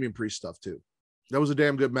Balor Damian Priest stuff too. That was a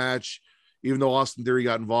damn good match. Even though Austin Theory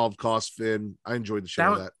got involved, cost Finn. I enjoyed the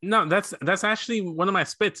show of that. No, that's actually one of my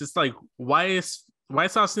spits. It's like, why is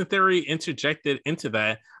Austin Theory interjected into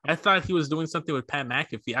that? I thought he was doing something with Pat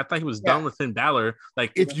McAfee. I thought he was done with Finn Balor.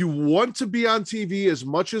 Like, if you want to be on TV as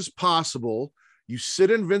much as possible, you sit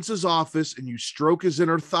in Vince's office and you stroke his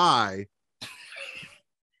inner thigh.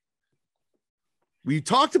 We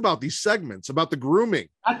talked about these segments about the grooming.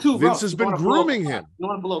 Vince has been grooming him. You don't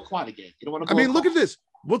want to blow quad again. You don't want to. I mean, look at this.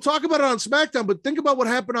 We'll talk about it on SmackDown, but think about what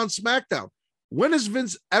happened on SmackDown. When has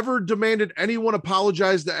Vince ever demanded anyone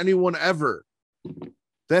apologize to anyone ever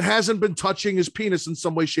that hasn't been touching his penis in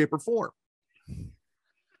some way, shape, or form?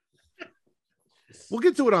 We'll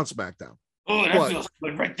get to it on SmackDown. Oh, that feels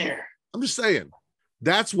good right there. I'm just saying.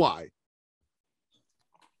 That's why.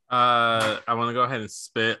 I want to go ahead and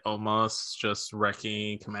spit almost just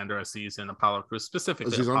wrecking Commander Aziz and Apollo Crews,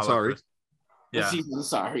 specifically. Aziz Ansari. Yeah. Aziz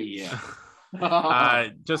Ansari, yeah.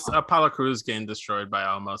 Just Apollo Crews getting destroyed by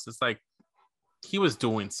Almost. It's like he was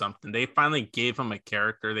doing something. They finally gave him a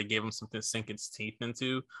character. They gave him something to sink his teeth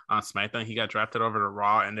into on SmackDown. He got drafted over to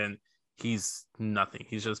Raw, and then he's nothing.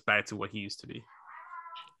 He's just back to what he used to be.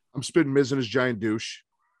 I'm spitting Miz and his giant douche.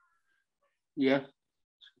 Yeah.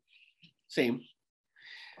 Same.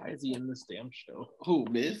 Why is he in this damn show? Who,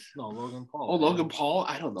 Miz? No, Logan Paul. Oh, Logan Paul?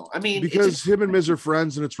 I don't know. I mean, because him and Miz are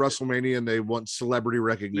friends and it's WrestleMania and they want celebrity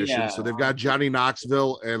recognition. Yeah. So they've got Johnny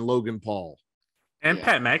Knoxville and Logan Paul. And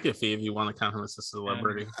Pat McAfee, if you want to count him as a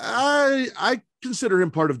celebrity. I consider him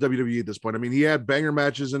part of WWE at this point. I mean, he had banger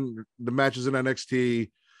matches in the matches in NXT.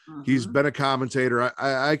 Mm-hmm. He's been a commentator.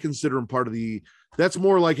 I consider him part of the. That's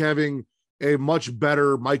more like having a much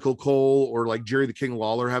better Michael Cole or like Jerry the King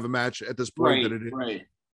Lawler have a match at this point than it is. Right.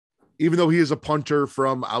 Even though he is a punter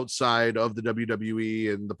from outside of the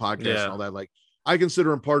WWE and the podcast and all that, like I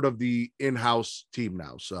consider him part of the in-house team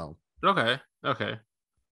now. So okay.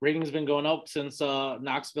 Ratings been going up since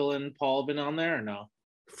Knoxville and Paul been on there or no?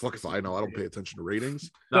 Fuck if I know. I don't pay attention to ratings.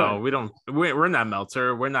 No, we don't. We're not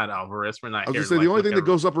Meltzer. We're not Alvarez. We're not. I was gonna say the only thing that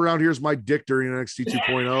goes up around here is my dick during NXT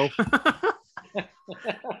 2.0.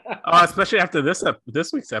 Especially after this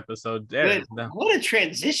week's episode. There, what a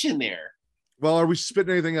transition there. Well, are we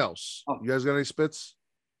spitting anything else? You guys got any spits?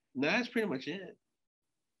 No, that's pretty much it.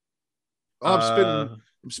 Oh,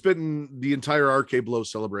 I'm spitting the entire RK Blow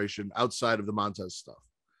celebration outside of the Montez stuff.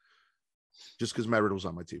 Just because Matt Riddle's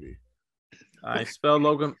on my TV. I spell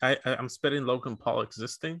Logan. I'm spitting Logan Paul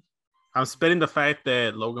existing. I'm spitting the fact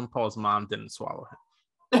that Logan Paul's mom didn't swallow him.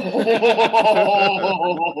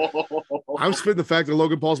 I'm spitting the fact that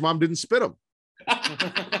Logan Paul's mom didn't spit him.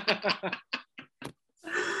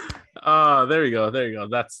 There you go.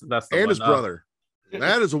 That's the and one. His brother.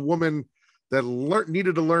 That is a woman that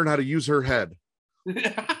needed to learn how to use her head.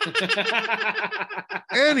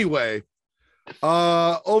 Anyway,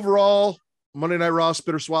 overall, Monday Night Raw,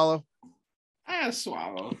 spit or swallow? I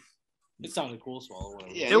swallow. It sounded cool, swallow.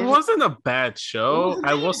 Yeah, it wasn't a bad show.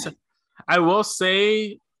 I will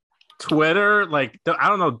say, Twitter, like I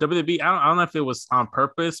don't know, WWE. I don't know if it was on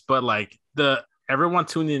purpose, but like everyone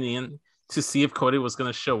tuning in to see if Cody was going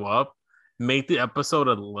to show up, make the episode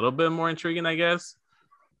a little bit more intriguing, I guess.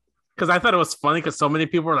 Because I thought it was funny because so many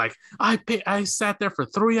people were like, I sat there for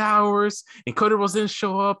 3 hours and Cody Rhodes didn't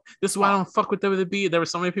show up. This is why I don't fuck with WWE. There were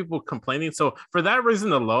so many people complaining. So for that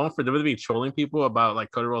reason alone, for WWE trolling people about like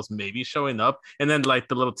Cody Rhodes maybe showing up and then like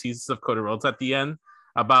the little teases of Cody Rhodes at the end,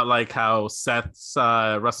 about like how Seth's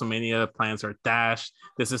WrestleMania plans are dashed.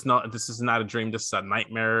 This is not a dream. This is a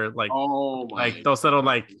nightmare. Like, like those little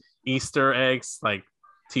like Easter eggs, like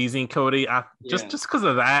teasing Cody. Just because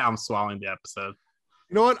of that, I'm swallowing the episode.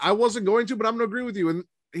 You know what? I wasn't going to, but I'm going to agree with you. And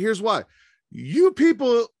here's why. You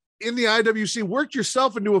people in the IWC worked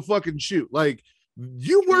yourself into a fucking shoot. Like,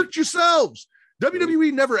 you worked yourselves.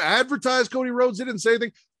 WWE never advertised Cody Rhodes. They didn't say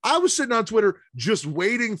anything. I was sitting on Twitter just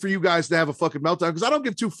waiting for you guys to have a fucking meltdown because I don't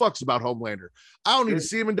give two fucks about Homelander. I don't need to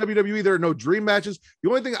see him in WWE. There are no dream matches. The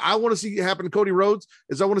only thing I want to see happen to Cody Rhodes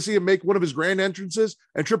is I want to see him make one of his grand entrances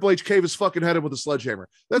and Triple H cave his fucking head in with a sledgehammer.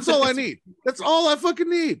 That's all I need. That's all I fucking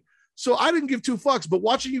need. So I didn't give two fucks, but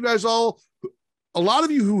watching you guys all, a lot of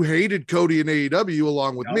you who hated Cody in AEW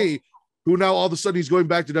along with me, who now all of a sudden he's going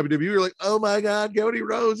back to WWE, you're like, oh my God, Cody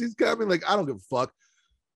Rhodes, he's coming. Like, I don't give a fuck.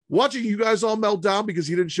 Watching you guys all melt down because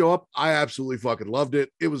he didn't show up, I absolutely fucking loved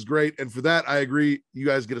it. It was great. And for that, I agree. You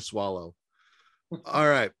guys get a swallow. All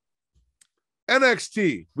right.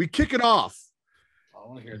 NXT. We kick it off.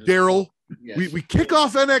 Daryl, yes. we kick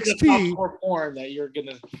off NXT porn that you're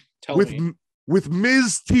gonna tell with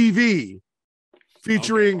Miz TV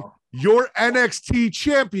featuring your NXT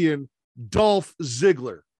champion, Dolph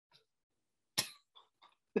Ziggler.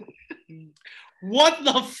 What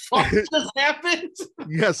the fuck just happened?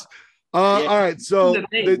 Yes. All right. So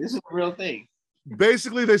this is a real thing.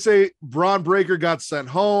 Basically, they say Braun Breaker got sent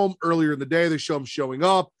home earlier in the day. They show him showing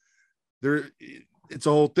up. It's a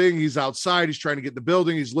whole thing. He's outside. He's trying to get in the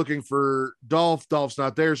building. He's looking for Dolph. Dolph's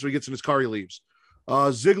not there, so he gets in his car. He leaves.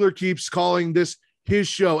 Ziggler keeps calling this his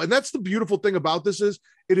show, and that's the beautiful thing about this is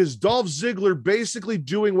it is Dolph Ziggler basically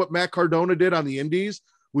doing what Matt Cardona did on the Indies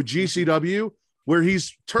with GCW, where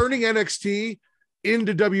he's turning NXT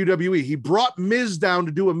into WWE. He brought Miz down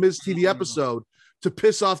to do a Miz TV episode to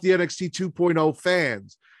piss off the NXT 2.0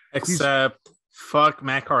 fans. Except fuck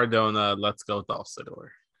Matt Cardona. Let's go Dolph Ziggler.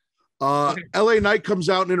 LA Knight comes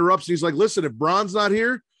out and interrupts. And he's like, listen, if Braun's not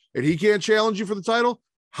here and he can't challenge you for the title,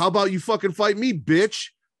 how about you fucking fight me, bitch?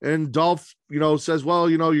 And Dolph, says, well,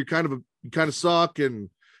 you kind of suck and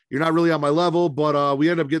you're not really on my level, but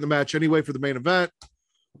we end up getting the match anyway for the main event.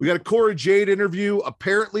 We got a Cora Jade interview.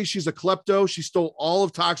 Apparently she's a klepto. She stole all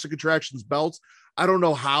of Toxic Attraction's belts. I don't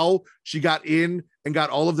know how she got in and got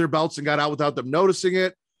all of their belts and got out without them noticing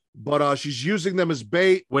it, but she's using them as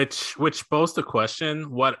bait. Which posed the question,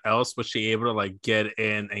 what else was she able to get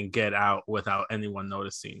in and get out without anyone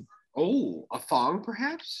noticing? Oh, a thong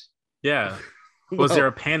perhaps? Yeah. Was there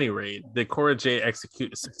a panty raid? Did Cora Jade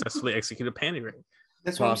successfully execute a panty raid?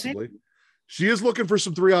 That's what possibly. I'm saying. She is looking for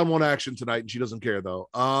some 3-on-1 action tonight, and she doesn't care, though.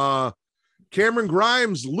 Cameron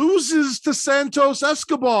Grimes loses to Santos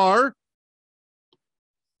Escobar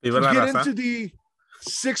to get into the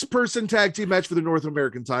 6-person tag team match for the North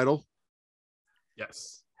American title.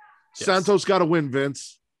 Yes. Santos got to win,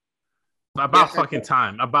 Vince. About fucking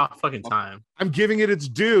time. I'm giving it its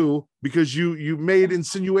due because you made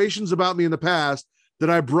insinuations about me in the past that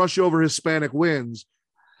I brush over Hispanic wins.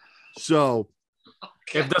 So...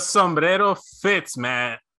 if the sombrero fits,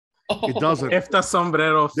 man. It doesn't. If the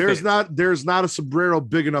sombrero fits. There's not a sombrero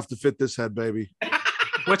big enough to fit this head, baby.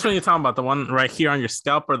 Which one are you talking about? The one right here on your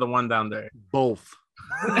scalp or the one down there? Both.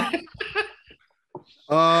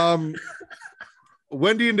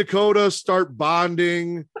 Wendy and Dakota start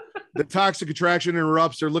bonding. The Toxic Attraction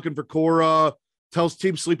interrupts. They're looking for Cora. Tells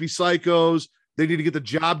Team Sleepy Psychos they need to get the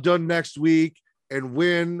job done next week and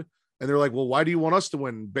win. And they're like, well, why do you want us to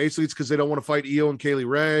win? Basically, it's because they don't want to fight Io and Kaylee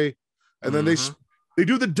Ray. And then they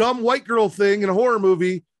do the dumb white girl thing in a horror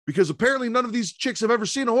movie because apparently none of these chicks have ever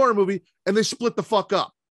seen a horror movie, and they split the fuck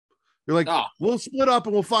up. They're like, we'll split up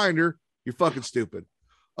and we'll find her. You're fucking stupid.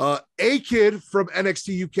 A-Kid from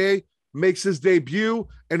NXT UK makes his debut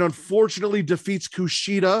and unfortunately defeats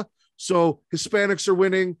Kushida. So Hispanics are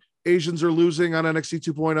winning, Asians are losing on NXT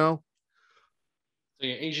 2.0. So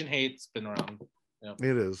yeah, Asian hate's been around. Yep.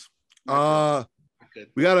 It is.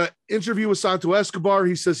 We got an interview with Santo Escobar.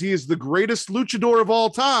 He says he is the greatest luchador of all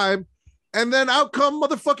time. And then out come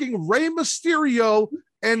motherfucking Rey Mysterio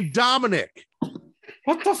and Dominic.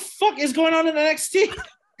 What the fuck is going on in NXT?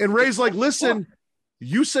 And Rey's like, listen,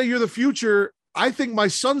 you say you're the future. I think my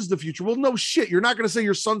son's the future. Well, no shit. You're not going to say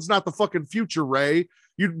your son's not the fucking future, Rey.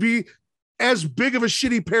 You'd be as big of a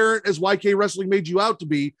shitty parent as YK Wrestling made you out to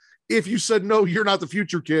be if you said, no, you're not the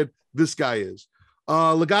future, kid. This guy is.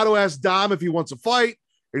 Legato asks Dom if he wants a fight,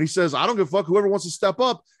 and he says, I don't give a fuck, whoever wants to step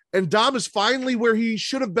up. And Dom is finally where he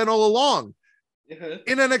should have been all along in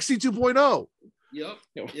NXT 2.0.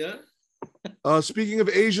 Yep. Speaking of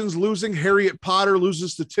Asians losing, Harriet Potter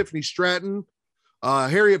loses to Tiffany Stratton.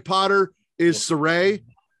 Harriet Potter is Saray.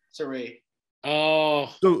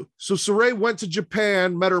 Oh. So Saray went to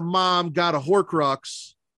Japan, met her mom, got a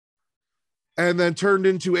Horcrux, and then turned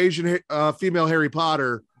into Asian female Harry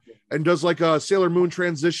Potter and does like a Sailor Moon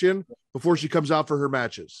transition before she comes out for her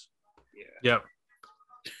matches. Yeah. Yep.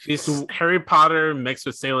 She's Harry Potter mixed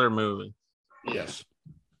with Sailor Moon. Yes.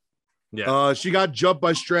 Yeah. She got jumped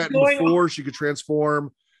by Stratton before she could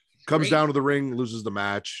transform, comes down to the ring, loses the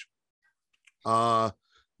match.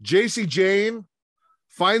 JC Jane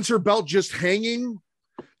finds her belt just hanging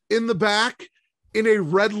in the back in a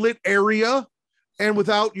red lit area. And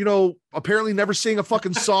without, apparently never seeing a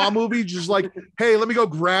fucking Saw movie, just like, hey, let me go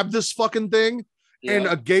grab this fucking thing. Yeah. And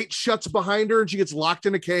a gate shuts behind her and she gets locked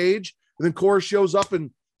in a cage. And then Cora shows up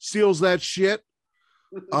and steals that shit.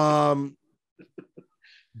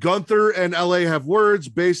 Gunther and LA have words.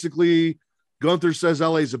 Basically, Gunther says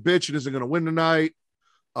LA's a bitch and isn't going to win tonight.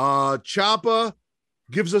 Ciampa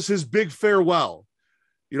gives us his big farewell.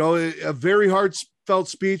 A very heartfelt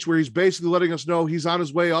speech where he's basically letting us know he's on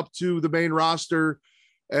his way up to the main roster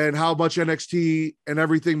and how much NXT and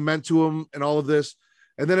everything meant to him and all of this.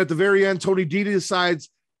 And then at the very end, Tony D decides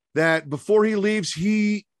that before he leaves,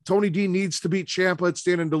 Tony D needs to beat Ciampa at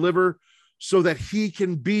Stand and Deliver so that he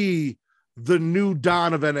can be the new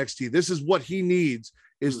Don of NXT. This is what he needs,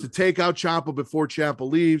 is to take out Ciampa before Ciampa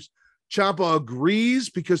leaves. Ciampa agrees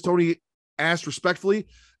because Tony asked respectfully.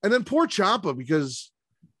 And then poor Ciampa, because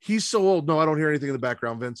he's so old. No, I don't hear anything in the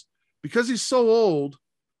background, Vince. Because he's so old.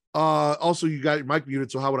 Also, you got your mic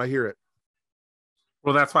muted, so how would I hear it?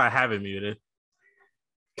 Well, that's why I have it muted.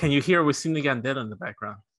 Can you hear Wisin y Yandel in the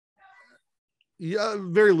background? Yeah,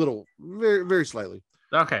 very little. Very, very slightly.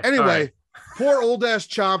 Okay. Anyway, poor old ass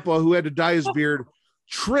Ciampa, who had to dye his beard,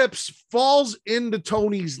 trips, falls into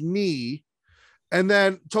Tony's knee. And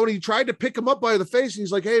then Tony tried to pick him up by the face. And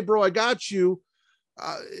he's like, hey, bro, I got you.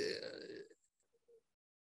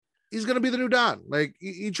 He's going to be the new Don. Like,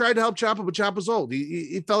 he tried to help Ciampa, but Ciampa's old.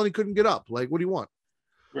 He fell and he couldn't get up. Like, what do you want?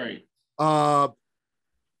 Right.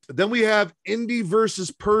 Then we have Indy versus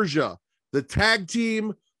Persia, the tag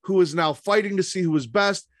team who is now fighting to see who is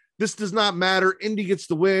best. This does not matter. Indy gets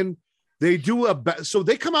the win. They do so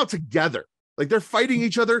they come out together. Like, they're fighting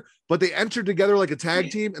each other, but they enter together like a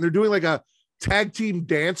tag team, and they're doing like a tag team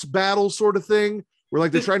dance battle sort of thing where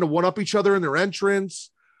like they're trying to one up each other in their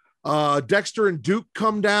entrance. Dexter and Duke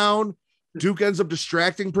come down. Duke ends up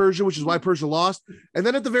distracting Persia, which is why Persia lost. And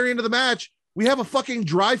then at the very end of the match, we have a fucking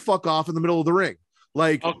dry fuck off in the middle of the ring.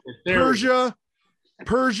 Like, Persia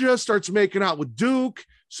starts making out with Duke.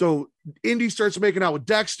 So Indy starts making out with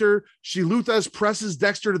Dexter. She Luthez presses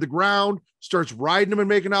Dexter to the ground, starts riding him and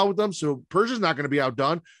making out with them. So Persia's not going to be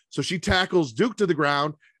outdone. So she tackles Duke to the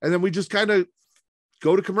ground. And then we just kind of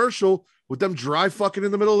go to commercial with them dry fucking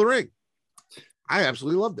in the middle of the ring. I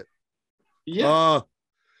absolutely loved it. Yeah.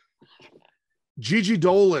 Gigi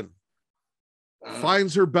Dolan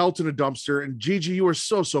finds her belt in a dumpster. And Gigi, you are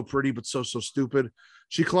so, so pretty, but so, so stupid.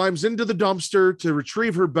 She climbs into the dumpster to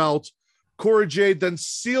retrieve her belt. Cora Jade then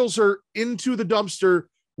seals her into the dumpster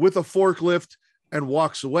with a forklift and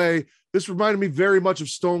walks away. This reminded me very much of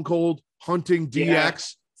Stone Cold hunting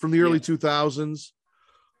DX from the early 2000s.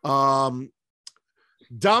 Dominic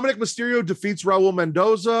Mysterio defeats Raul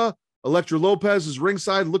Mendoza. Elektra Lopez is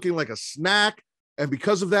ringside looking like a snack. And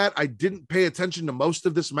because of that, I didn't pay attention to most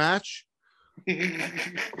of this match.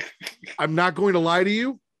 I'm not going to lie to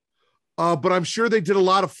you. But I'm sure they did a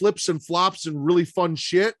lot of flips and flops and really fun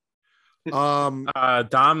shit. Dom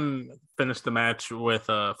finished the match with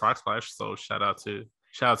frog splash, so shout out to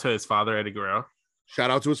his father Eddie Guerrero.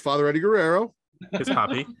 Shout out to his father Eddie Guerrero. His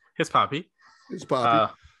poppy.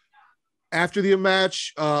 After the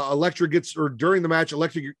match, during the match,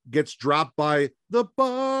 Elektra gets dropped by the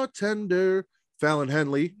bartender Fallon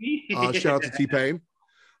Henley. Shout out to T-Pain.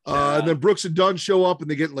 And then Brooks and Dunn show up and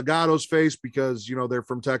they get in Legato's face because they're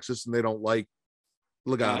from Texas and they don't like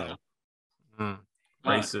Legato.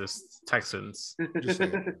 Racist Texans. Just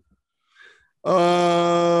saying.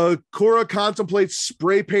 Cora contemplates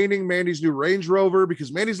spray painting Mandy's new Range Rover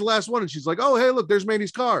because Mandy's the last one, and she's like, "Oh, hey, look, there's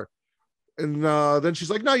Mandy's car." And then she's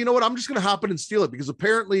like, "No, you know what? I'm just gonna hop in and steal it because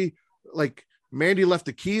apparently, like, Mandy left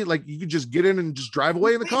the key. Like, you could just get in and just drive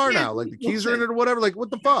away in the car now. Like, the keys are in it or whatever. Like, what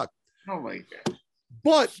the fuck?" Oh my god!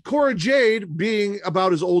 But Cora Jade, being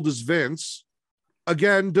about as old as Vince,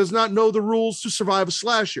 again, does not know the rules to survive a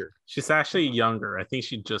slasher. She's actually younger. I think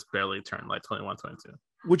she just barely turned like 21, 22.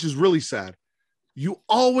 Which is really sad. You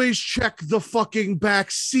always check the fucking back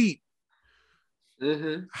seat.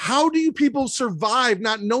 Mm-hmm. How do you people survive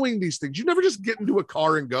not knowing these things? You never just get into a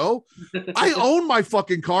car and go. I own my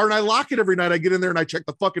fucking car and I lock it every night. I get in there and I check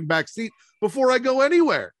the fucking back seat before I go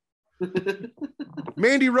anywhere.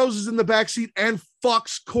 Mandy Rose is in the backseat and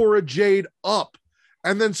fucks Cora Jade up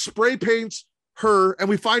and then spray paints her. And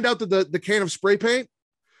we find out that the can of spray paint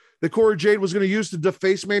that Cora Jade was going to use to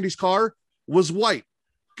deface Mandy's car was white.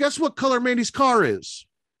 Guess what color Mandy's car is?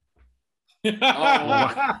 She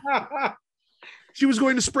was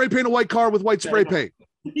going to spray paint a white car with white spray paint.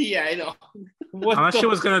 Yeah, I know. Unless she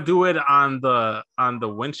was gonna do it on the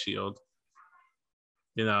windshield.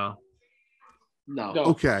 You know. No.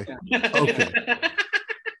 Okay. Okay.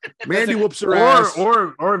 Mandy whoops her ass.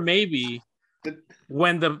 Or maybe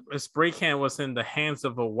when the spray can was in the hands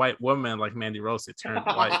of a white woman like Mandy Rose, it turned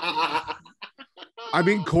white. I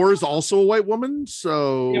mean, Cora's also a white woman,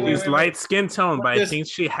 so she's light skin tone, but I think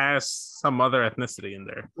she has some other ethnicity in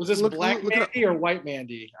there. Was this black Mandy or white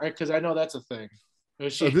Mandy? Because I know that's a thing.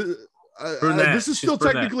 Was she... this is still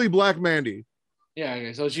technically black Mandy. Yeah,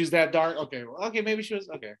 okay. So she's that dark. Okay, well, okay, maybe she was.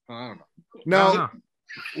 Okay, well, I don't know. Now,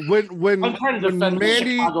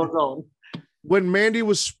 when Mandy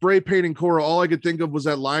was spray painting Cora, all I could think of was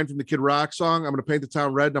that line from the Kid Rock song. I'm going to paint the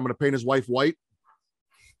town red, and I'm going to paint his wife white.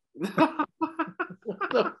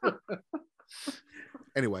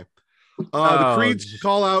 Anyway, the Creeds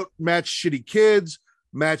call out match shitty kids.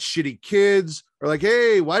 Match shitty kids are like,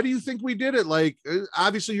 hey, why do you think we did it? Like,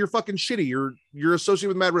 obviously you're fucking shitty. You're associated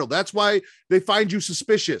with Matt Riddle. That's why they find you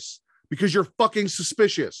suspicious, because you're fucking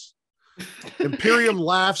suspicious. Imperium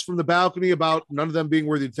laughs from the balcony about none of them being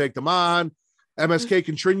worthy to take them on. MSK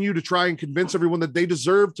continue to try and convince everyone that they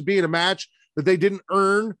deserve to be in a match that they didn't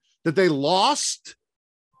earn, that they lost.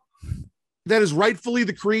 That is rightfully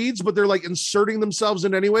the Creeds, but they're like inserting themselves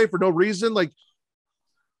in anyway for no reason. Like,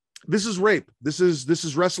 this is rape. This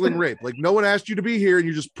is wrestling rape. Like, no one asked you to be here, and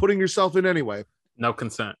you're just putting yourself in anyway. No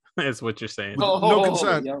consent is what you're saying. No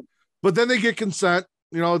consent. Yeah. But then they get consent.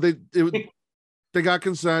 You know, they got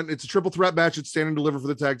consent. It's a triple threat match. It's stand and deliver for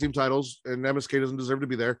the tag team titles, and MSK doesn't deserve to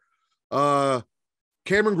be there.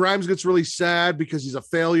 Cameron Grimes gets really sad because he's a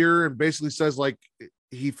failure and basically says like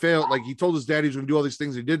he failed. Like, he told his dad he was going to do all these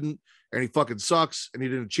things, he didn't, and he fucking sucks, and he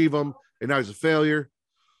didn't achieve them, and now he's a failure.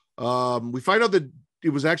 We find out that it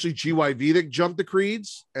was actually GYV that jumped the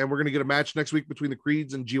Creeds, and we're going to get a match next week between the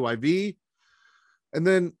Creeds and GYV. And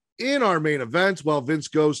then in our main event, while Vince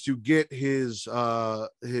goes to get his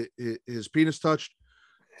penis touched,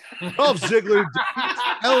 Dolph Ziggler defeats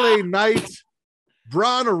LA Knight.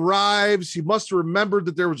 Braun arrives. He must have remembered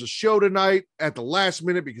that there was a show tonight at the last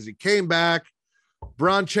minute because he came back.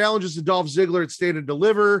 Braun challenges the Dolph Ziggler at Stand and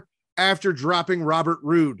Deliver after dropping Robert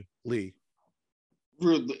Rudely.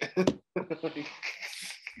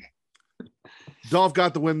 Dolph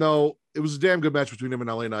got the win, though. It was a damn good match between him and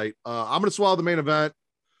LA Knight. I'm going to swallow the main event.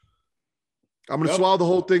 I'm going to swallow the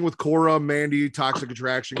whole thing with Cora, Mandy, Toxic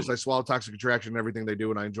Attraction, because I swallow Toxic Attraction and everything they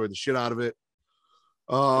do, and I enjoy the shit out of it.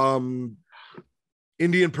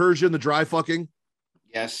 Indian Persian, the dry fucking.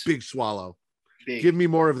 Yes. Big swallow. Big. Give me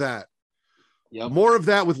more of that. Yep. More of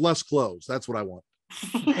that with less clothes. That's what I want.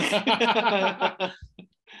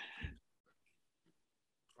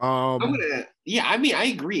 I mean, I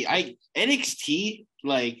agree. NXT,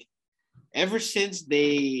 like, ever since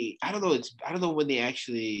I don't know when they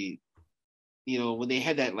actually, when they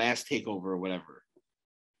had that last takeover or whatever.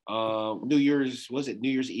 New Year's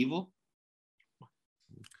Evil?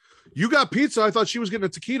 You got pizza. I thought she was getting a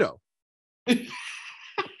taquito.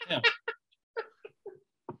 Yeah.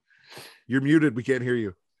 You're muted. We can't hear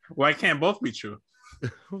you. Why can't both be true?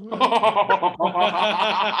 Give her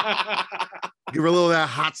a little of that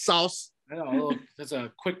hot sauce. I know. That's a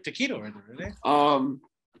quick taquito right there, right?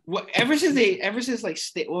 Ever since like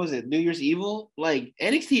what was it, New Year's Evil? Like,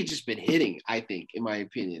 NXT has just been hitting, I think, in my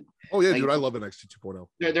opinion. Oh yeah, like, dude, I love NXT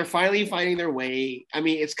 2.0. They're finally finding their way. I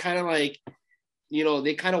mean, it's kind of like,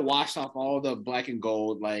 they kind of washed off all the black and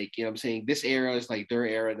gold. Like, I'm saying, this era is like their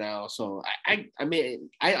era now. So I mean,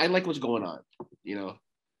 I like what's going on.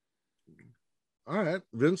 All right,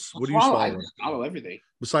 Vince, what do you swallow? I swallow everything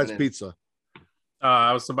besides pizza.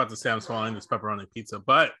 I was about to say I'm swallowing this pepperoni pizza,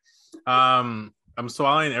 but I'm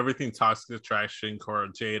swallowing everything Toxic Attraction, Cora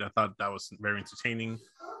Jade. I thought that was very entertaining.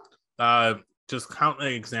 Just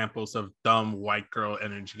countless examples of dumb white girl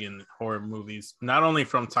energy in horror movies, not only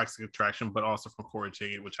from Toxic Attraction, but also from Cora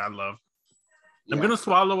Jade, which I love. Yeah. I'm going to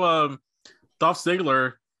swallow Dolph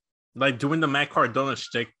Ziggler, like, doing the Matt Cardona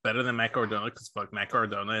shtick better than Matt Cardona, because fuck Matt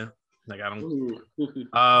Cardona. Like, I don't...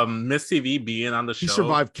 Miss TV being on the show. He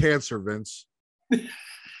survived cancer, Vince.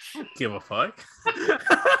 Give a fuck.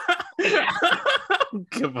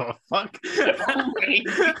 Give a fuck.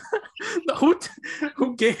 who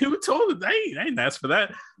told it? I ain't asked for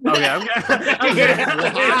that. Okay, I'm wow.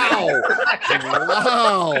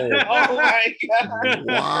 Oh my god.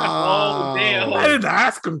 Wow. Oh damn. I didn't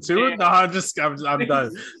ask him to. No, I'm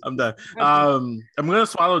done. I'm done. I'm gonna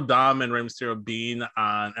swallow Dom and Rey Mysterio being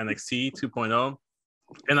on NXT 2.0.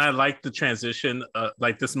 And I like the transition.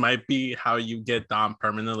 Like this might be how you get Dom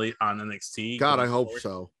permanently on NXT. God, I hope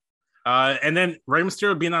so. And then Rey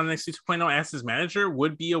Mysterio being on NXT 2.0 as his manager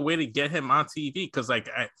would be a way to get him on TV. Because, like,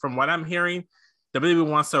 from what I'm hearing, WWE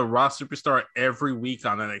wants a Raw superstar every week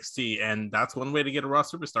on NXT, and that's one way to get a Raw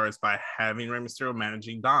superstar is by having Rey Mysterio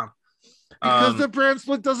managing Dom. Because the brand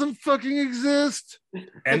split doesn't fucking exist.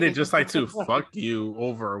 And they just like to fuck you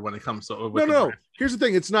over when it comes to. No. Here's the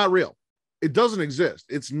thing: it's not real. It doesn't exist.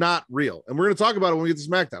 It's not real. And we're going to talk about it when we get to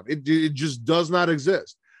SmackDown. It just does not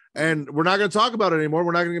exist. And we're not going to talk about it anymore.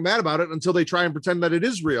 We're not going to get mad about it until they try and pretend that it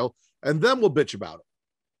is real. And then we'll bitch about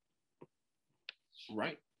it.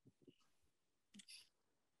 Right.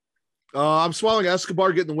 I'm swallowing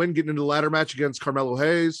Escobar getting the win, getting into the ladder match against Carmelo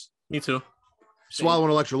Hayes. Me too. Swallowing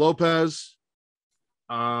Elektra Lopez.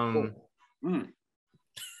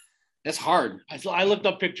 That's hard. I looked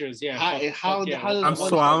up pictures. Yeah. I'm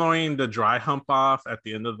swallowing the dry hump off at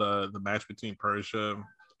the end of the match between Persia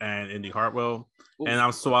and Indy Hartwell. Ooh. And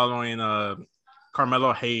I'm swallowing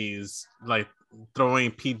Carmelo Hayes, like throwing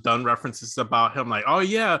Pete Dunne references about him, like, oh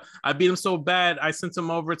yeah, I beat him so bad, I sent him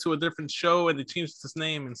over to a different show and they changed his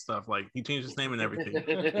name and stuff. Like he changed his name and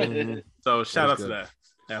everything. So shout out to that.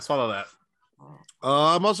 Yeah, swallow that.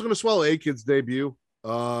 I'm also going to swallow A-Kid's debut. It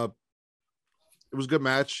was a good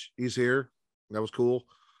match. He's here. That was cool.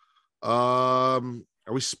 Are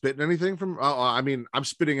we spitting anything from? I mean, I'm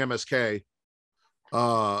spitting MSK.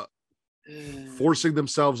 Forcing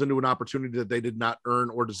themselves into an opportunity that they did not earn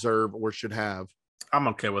or deserve or should have. I'm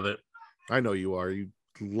okay with it. I know you are. You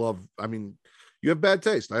love. I mean, you have bad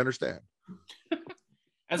taste. I understand.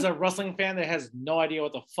 As a wrestling fan that has no idea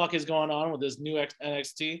what the fuck is going on with this new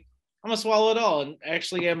NXT, I'm gonna swallow it all and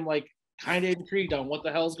actually am like kind of intrigued on what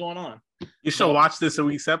the hell is going on. You should watch this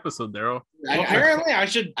week's episode, Daryl. Apparently, I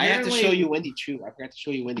should. I have to show you Wendy Chu. I forgot to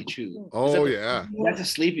show you Wendy Chu. Oh yeah, that's a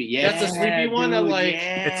sleepy. Yeah, that's a sleepy one. Dude, like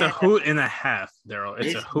it's a hoot and a half, Daryl.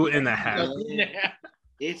 It's a hoot and a half.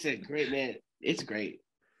 It's a great man. It's great.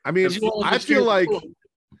 I mean, I feel like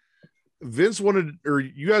Vince wanted, or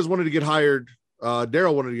you guys wanted to get hired.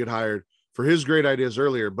 Daryl wanted to get hired for his great ideas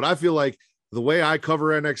earlier, but I feel like the way I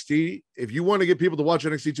cover NXT, if you want to get people to watch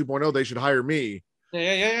NXT 2.0, they should hire me.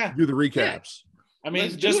 Yeah. Do the recaps. Yeah. I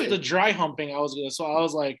mean, just the dry humping. I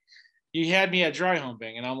was like, you had me at dry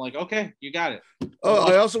humping, and I'm like, okay, you got it.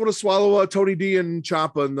 I also want to swallow Tony D and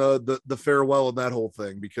Ciampa and the farewell and that whole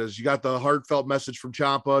thing, because you got the heartfelt message from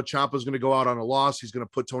Ciampa. Ciampa's going to go out on a loss. He's going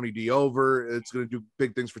to put Tony D over. It's going to do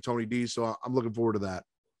big things for Tony D. So I'm looking forward to that.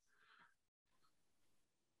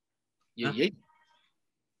 Yeah.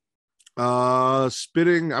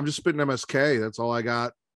 Spitting. I'm just spitting MSK. That's all I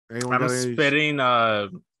got. I'm spitting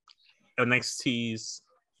NXT's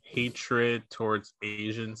hatred towards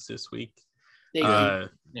Asians this week. Because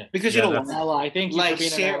you know what? Ally. Thank you. Like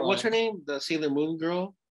Sarah, what's her name? The Sailor Moon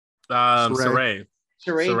girl. Saray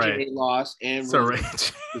J lost and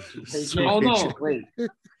Saray. Oh no, wait.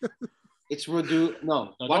 It's Rodu.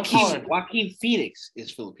 No, Joaquin Phoenix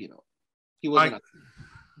is Filipino. He wasn't.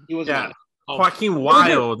 He wasn't. Yeah. Joaquin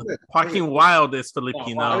Wild. Joaquin Wild is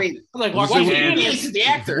Filipino. I mean, like Joaquin Phoenix is the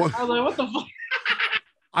actor. I was like, what the fuck?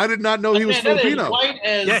 I did not know he was Filipino.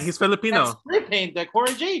 Yeah, he's Filipino. Spray paint that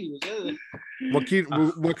Cora Jade used.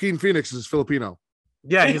 Joaquin Phoenix is Filipino.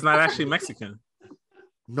 Yeah, he's not actually Mexican.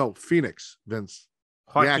 No, Phoenix, Vince.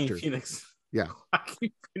 Joaquin Phoenix. Yeah.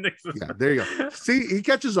 Joaquin Phoenix. Yeah, there you go. See, he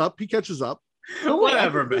catches up.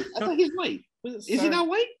 Whatever, man. I thought he's white. Is he not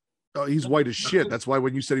white? Oh, he's white as shit. That's why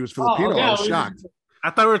when you said he was Filipino, I was shocked. I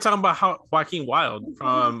thought we were talking about Joaquin Wild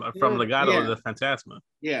from Legado de Fantasma.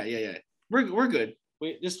 Yeah. We're good.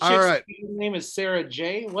 Wait, this chick's name is Sarah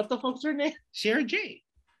J. What the fuck's her name? Sarah J.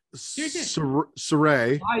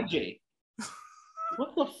 Saray. J.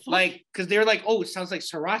 What the fuck? Like, because they're like, oh, it sounds like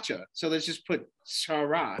sriracha. So let's just put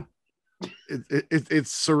Sarah.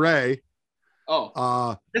 It's Saray.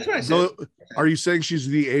 Oh. That's what I said. Are you saying she's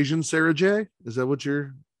the Asian Sarah J? Is that what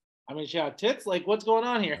you're... I mean, she had tits. Like, what's going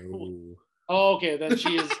on here? Oh, okay. Then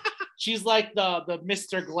she's like the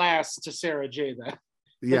Mr. Glass to Sarah J. Then,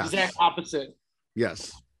 yeah, exact opposite.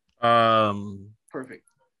 Yes. Perfect.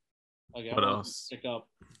 Okay. What else? Pick up.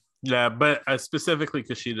 Yeah, but specifically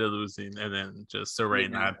Kushida losing, and then just Saray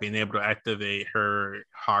not being able to activate her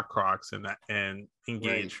Hot Crocs and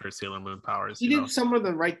engage her Sailor Moon powers. She did some of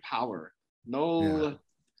the right power.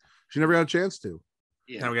 She never got a chance to.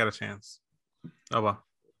 Yeah, never got a chance. Oh well.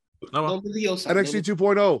 NXT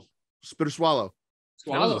 2.0, spit or swallow.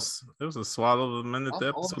 It was a swallow the minute the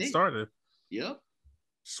episode started. Yep.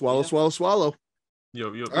 Swallow. Yo.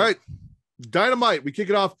 All right. Dynamite. We kick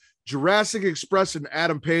it off. Jurassic Express and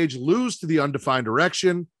Adam Page lose to the Undefined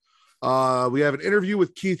Erection. We have an interview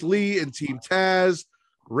with Keith Lee and Team Taz.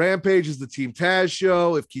 Rampage is the Team Taz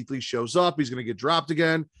show. If Keith Lee shows up, he's going to get dropped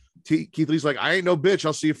again. Keith Lee's like, I ain't no bitch.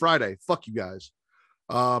 I'll see you Friday. Fuck you guys.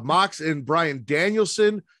 Mox and Bryan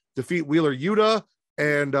Danielson defeat Wheeler Yuta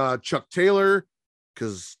and Chuck Taylor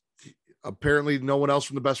because apparently no one else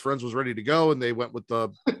from the Best Friends was ready to go, and they went with the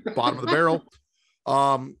bottom of the barrel.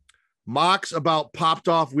 Mox about popped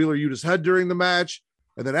off Wheeler Yuta's head during the match,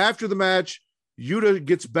 and then after the match, Yuta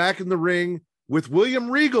gets back in the ring with William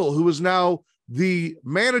Regal, who is now the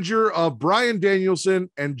manager of Bryan Danielson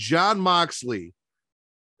and Jon Moxley.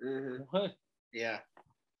 What? Yeah.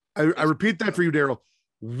 I repeat that for you, Daryl.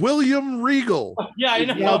 William Regal is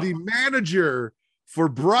now the manager for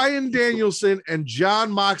Bryan Danielson and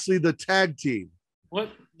Jon Moxley, the tag team. What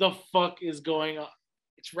the fuck is going on?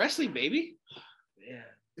 It's wrestling, baby. Yeah.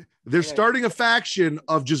 They're starting a faction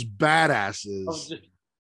of just badasses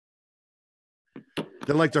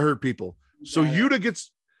that like to hurt people. So Yuta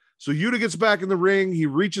gets back in the ring. He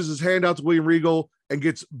reaches his hand out to William Regal and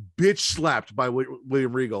gets bitch slapped by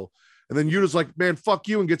William Regal. And then Yuta's like, man, fuck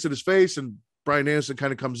you, and gets in his face. And Bryan Danielson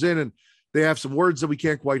kind of comes in and they have some words that we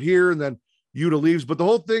can't quite hear. And then Yuta leaves. But the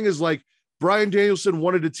whole thing is like Bryan Danielson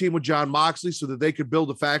wanted to team with Jon Moxley so that they could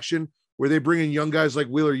build a faction where they bring in young guys like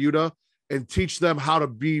Wheeler Yuta and teach them how to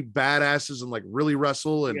be badasses and like really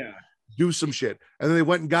wrestle and do some shit. And then they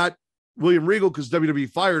went and got William Regal because WWE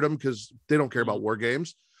fired him because they don't care about war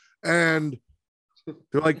games. And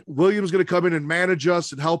they're like, William's going to come in and manage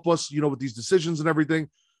us and help us, with these decisions and everything.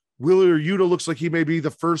 Wheeler Yuta looks like he may be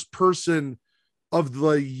the first person of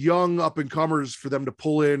the young up and comers for them to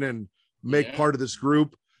pull in and make part of this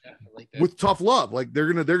group with tough love. Like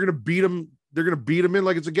they're going to beat him. They're going to beat him in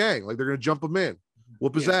like it's a gang. Like they're going to jump him in,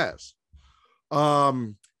 whoop his ass.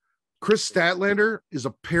 Chris Statlander is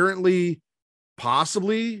apparently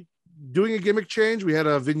possibly doing a gimmick change. We had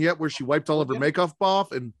a vignette where she wiped all of her makeup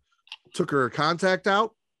off and took her contact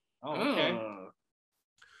out. Oh, okay.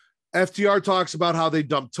 FTR talks about how they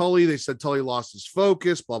dumped Tully. They said Tully lost his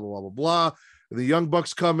focus, blah, blah, blah, blah, blah. And the Young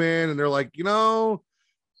Bucks come in and they're like,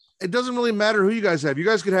 it doesn't really matter who you guys have. You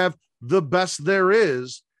guys could have the best there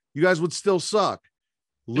is. You guys would still suck.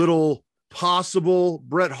 Little possible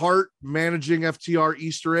Bret Hart managing FTR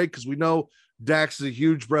Easter egg, because we know Dax is a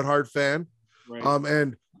huge Bret Hart fan. Right.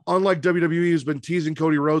 And unlike WWE, who's been teasing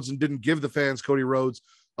Cody Rhodes and didn't give the fans Cody Rhodes,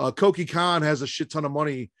 Koki Khan has a shit ton of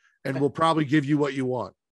money and will probably give you what you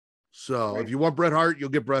want. So if you want Bret Hart, you'll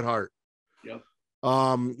get Bret Hart. Yep.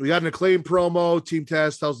 We got an Acclaim promo. Team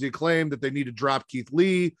Taz tells the Acclaim that they need to drop Keith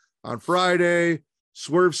Lee on Friday.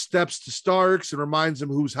 Swerve steps to Starks and reminds him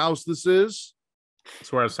whose house this is.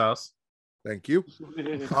 Swerve's house. Thank you.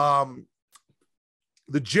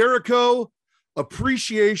 The Jericho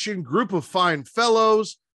Appreciation Group of Fine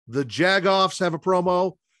Fellows. The Jagoffs have a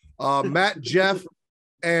promo. Matt, Jeff,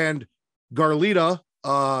 and Garlita,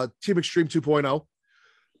 Team Extreme 2.0.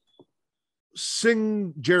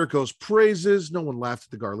 Sing Jericho's praises. No one laughed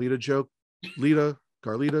at the Garlita joke. Garlita,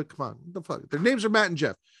 come on. What the fuck? Their names are Matt and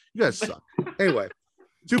Jeff. You guys suck. Anyway,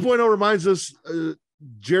 2.0 reminds us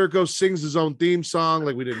Jericho sings his own theme song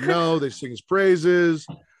like we didn't know. They sing his praises.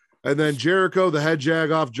 And then Jericho, the head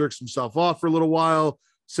jagoff, jerks himself off for a little while,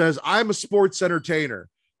 says, I'm a sports entertainer.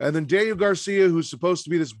 And then Daniel Garcia, who's supposed to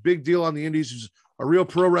be this big deal on the indies, who's a real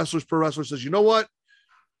pro wrestler, says, you know what?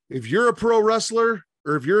 If you're a pro wrestler,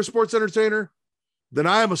 or if you're a sports entertainer, then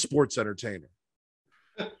I am a sports entertainer.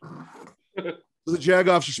 The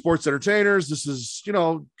Jagoffs are sports entertainers. This is,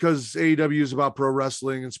 because AEW is about pro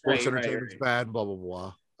wrestling and sports entertainment's bad, and blah, blah,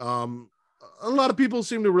 blah. A lot of people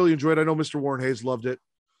seem to really enjoy it. I know Mr. Warren Hayes loved it.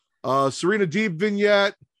 Serena Deeb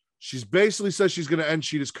vignette. She's basically says she's going to end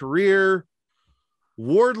Sheeta's career.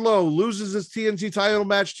 Wardlow loses his TNT title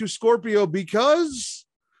match to Scorpio because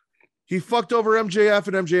he fucked over MJF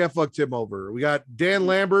and MJF fucked him over. We got Dan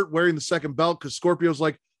Lambert wearing the second belt because Scorpio's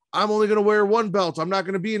like, I'm only going to wear one belt. I'm not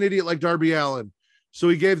going to be an idiot like Darby Allin. So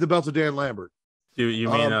he gave the belt to Dan Lambert. You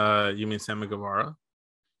mean Sammy Guevara?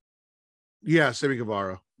 Yeah, Sammy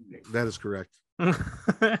Guevara. That is correct.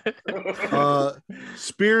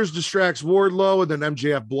 Spears distracts Wardlow, and then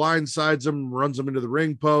MJF blindsides him, runs him into the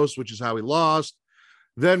ring post, which is how he lost.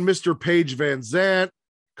 Then Mr. Paige Van Zant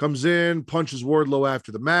comes in, punches Wardlow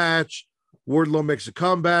after the match. Wardlow makes a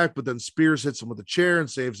comeback, but then Spears hits him with a chair and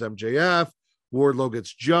saves MJF. Wardlow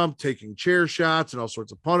gets jumped, taking chair shots and all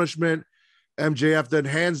sorts of punishment. MJF then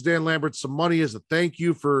hands Dan Lambert some money as a thank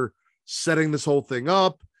you for setting this whole thing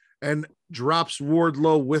up and drops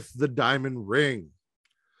Wardlow with the diamond ring.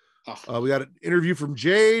 We got an interview from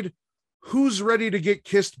Jade. Who's ready to get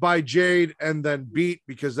kissed by Jade and then beat,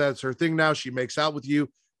 because that's her thing now. She makes out with you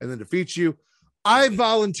and then defeats you. I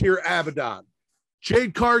volunteer Abaddon.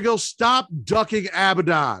 Jade Cargill, stop ducking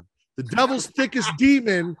Abaddon. The devil's thickest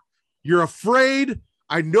demon. You're afraid.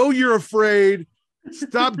 I know you're afraid.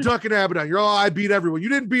 Stop ducking Abaddon. You're all, I beat everyone. You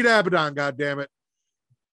didn't beat Abaddon, goddammit.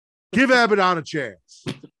 Give Abaddon a chance.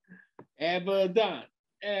 Abaddon.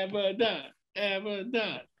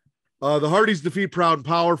 The Hardys defeat Proud and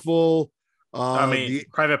Powerful.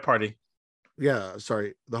 Private Party. Yeah,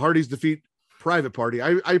 sorry. The Hardys defeat Private Party.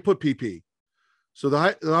 I put PP. So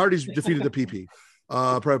the Hardys defeated the PP.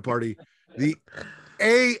 Private Party. The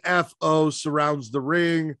AFO surrounds the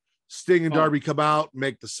ring. Sting and Darby come out,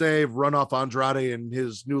 make the save, run off Andrade and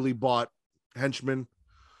his newly bought henchman.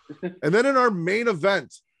 And then in our main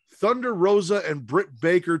event, Thunder Rosa and Britt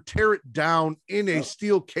Baker tear it down in a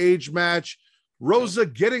steel cage match. Rosa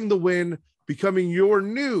getting the win, becoming your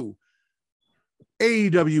new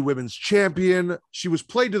AEW Women's Champion. She was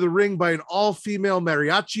played to the ring by an all-female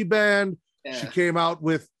mariachi band. Yeah. She came out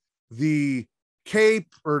with the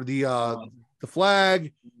cape or the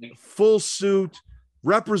flag, full suit,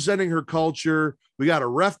 representing her culture. We got a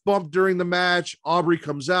ref bump during the match. Aubrey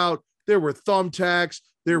comes out. There were thumbtacks.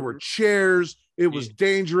 There were chairs. It was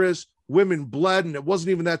dangerous. Women bled, and it wasn't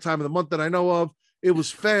even that time of the month that I know of. It was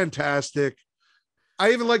fantastic.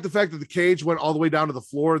 I even like the fact that the cage went all the way down to the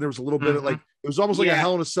floor. There was a little bit of like, it was almost like a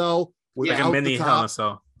Hell in a Cell. Like a mini Hell in a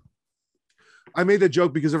Cell. I made that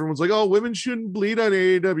joke because everyone's like, oh, women shouldn't bleed on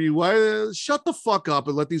AEW. Why? Shut the fuck up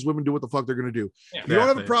and let these women do what the fuck they're going to do. Yeah, you don't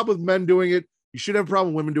have a problem with men doing it. You should have a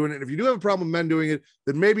problem with women doing it. And if you do have a problem with men doing it,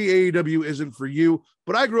 then maybe AEW isn't for you.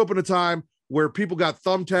 But I grew up in a time where people got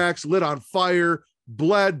thumbtacks, lit on fire,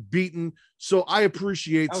 bled, beaten. So I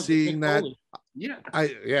appreciate seeing that.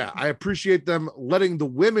 I appreciate them letting the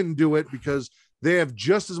women do it because they have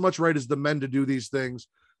just as much right as the men to do these things.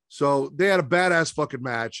 So they had a badass fucking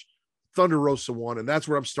match. Thunder Rosa won, and that's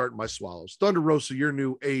where I'm starting my swallows. Thunder Rosa, your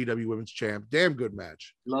new AEW Women's Champ. Damn good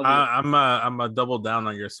match. I'm a double down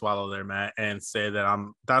on your swallow there, Matt, and say that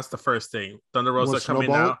that's the first thing. Thunder Rosa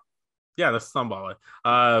coming out. Yeah, that's snowball.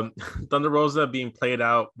 Thunder Rosa being played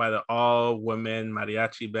out by the all-women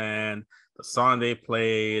mariachi band. The song they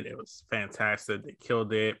played, it was fantastic. They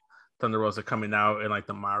killed it. Thunder Rosa coming out in like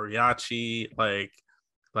the mariachi, like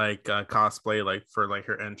cosplay, like for like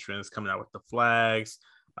her entrance, coming out with the flags.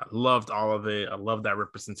 I loved all of it. I love that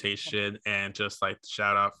representation, and just like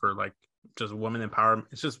shout out for like just women empowerment.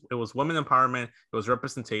 It was women empowerment. It was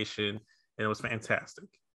representation, and it was fantastic.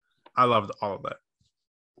 I loved all of that.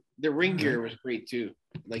 The ring gear was great too.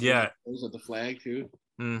 Like those of the flag too.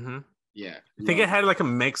 Mm-hmm. Yeah, I think it had like a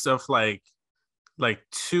mix of like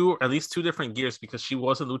at least two different gears, because she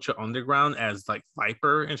was a Lucha Underground as like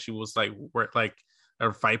Viper, and she was like a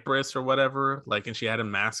Viperess or whatever. Like, and she had a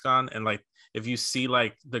mask on, and like if you see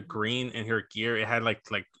like the green in her gear, it had like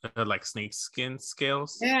snake skin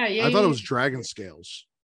scales. Yeah. I thought it was dragon scales.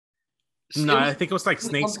 No, I think it was like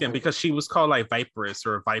snakeskin, because she was called like Viperess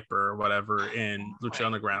or Viper or whatever in Lucha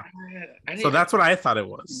Underground. So that's what I thought it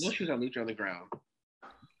was. No, she was on Lucha Underground.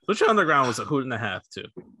 Lucha Underground was a hoot and a half too.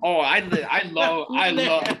 Oh, I love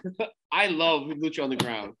Lucha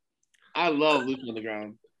Underground. I love Lucha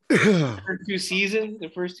Underground. The first two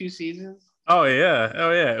seasons. Oh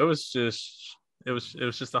yeah. It was just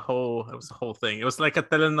a whole thing. It was like a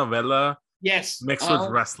telenovela. Yes, mixed with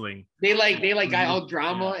wrestling. They got all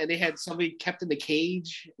drama, and they had somebody kept in the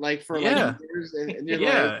cage like for like years. And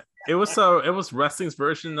it was wrestling's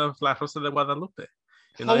version of La Rosa de Guadalupe.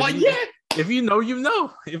 You know, if you know, you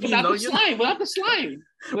know. If without you know, the slime, without the slime.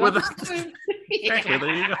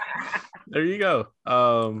 Exactly. There you go.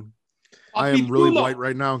 I am really white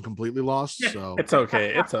right now and completely lost. So it's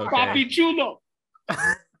okay. Papi Chulo.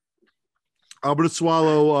 I'm going to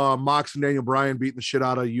swallow Mox and Daniel Bryan beating the shit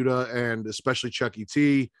out of Yuta and especially Chucky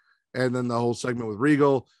T. And then the whole segment with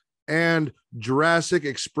Regal and Jurassic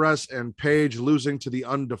Express and Paige losing to the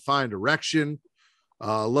Undefined Erection.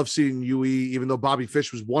 Love seeing UE, even though Bobby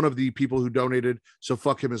Fish was one of the people who donated. So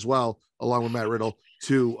fuck him as well, along with Matt Riddle,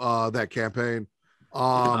 to that campaign.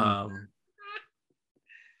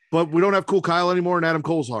 But we don't have Cool Kyle anymore, and Adam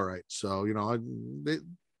Cole's all right. So, you know,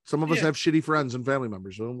 some of us have shitty friends and family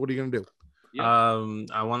members. So what are you going to do? Yep.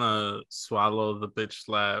 I want to swallow the bitch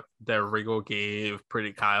slap that Regal gave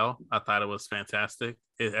Pretty Kyle. I thought it was fantastic.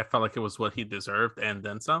 I felt like it was what he deserved and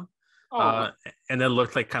then some. And it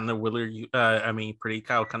looked like kind of Pretty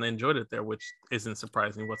Kyle kind of enjoyed it there, which isn't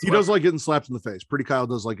surprising whatsoever. He does like getting slapped in the face. Pretty Kyle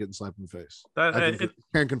does like getting slapped in the face.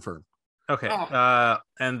 Can confirm. Okay.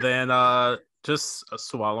 And then just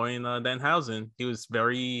swallowing Danhausen. He was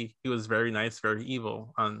very nice, very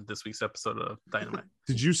evil on this week's episode of Dynamite.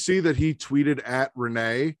 Did you see that he tweeted at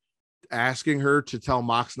Renee asking her to tell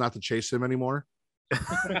Mox not to chase him anymore?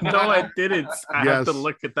 No, I didn't. I have to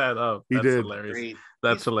look at that up. That's hilarious. Great.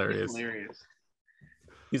 That's hilarious.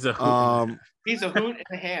 He's a hoot. He's a hoot and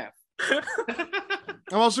a half.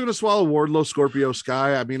 I'm also going to swallow Wardlow Scorpio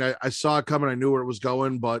Sky. I mean, I saw it coming. I knew where it was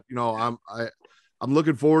going, but you know, I'm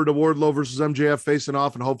looking forward to Wardlow versus MJF facing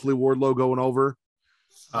off, and hopefully Wardlow going over.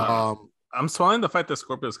 I'm swallowing the fact that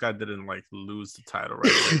Scorpio Sky didn't like lose the title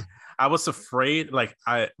right there. I was afraid, when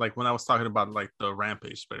I was talking about like the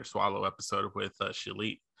Rampage Spitter Swallow episode with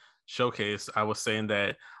Shalit Showcase, I was saying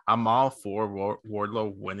that I'm all for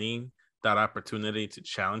Wardlow winning that opportunity to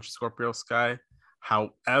challenge Scorpio Sky.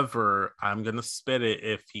 However, I'm gonna spit it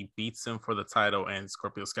if he beats him for the title and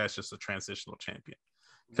Scorpio Sky is just a transitional champion.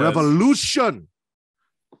 Revolution.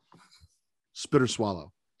 Spitter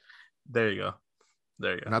Swallow. There you go.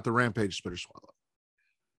 Not the Rampage Spitter Swallow.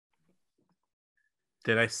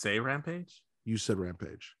 Did I say Rampage? You said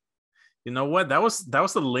Rampage. You know what? That was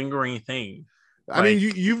a lingering thing. I mean,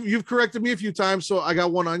 you've corrected me a few times, so I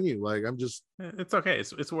got one on you. Like, I'm just. It's okay.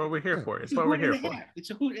 It's what we're here for. It's what we're here for. It's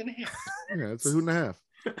a hoot and a half. Yeah, it's a hoot and a half.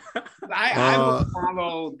 I will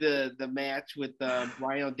follow the match with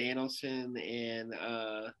Bryan Danielson and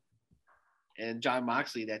Jon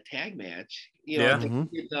Moxley, that tag match. You know,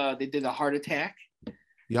 they did a heart attack.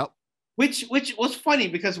 Yep. Which was funny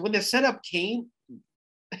because when the setup came,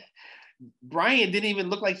 Brian didn't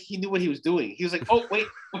even look like he knew what he was doing. He was like, "Oh wait,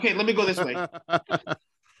 okay, let me go this way."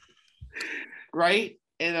 Right?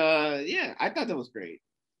 And I thought that was great.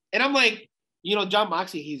 And I'm like, you know, Jon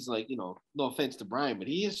Moxley, he's like, you know, no offense to Brian, but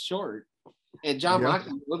he is short. And Jon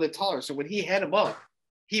Moxley is a little bit taller. So when he had him up,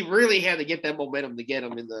 he really had to get that momentum to get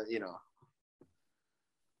him in the, you know.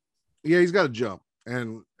 Yeah, he's got to jump.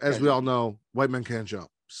 And as we all know, white men can't jump.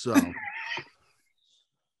 So,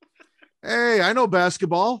 hey, I know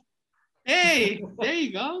basketball. Hey, there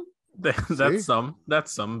you go. That's some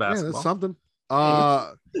basketball. Yeah, that's something.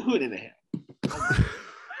 Hoot and a half.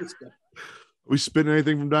 We spitting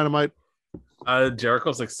anything from Dynamite?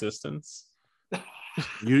 Jericho's existence.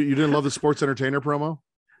 You didn't love the Sports Entertainer promo?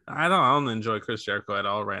 I don't enjoy Chris Jericho at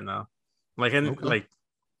all right now. Like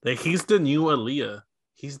he's the new Aaliyah.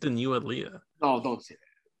 He's the new Aaliyah. No, don't say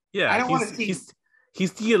that. Yeah, I don't want to see.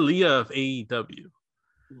 He's the Aaliyah of AEW.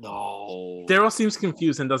 No. Daryl seems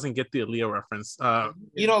confused and doesn't get the Aaliyah reference.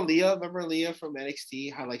 You know Leah? Remember Leah from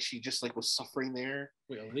NXT? How like she just like was suffering there.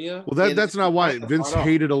 Wait, Aaliyah? Well, that's not why Vince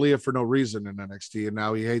hated Aaliyah for no reason in NXT, and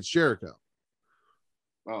now he hates Jericho.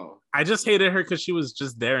 Oh, I just hated her because she was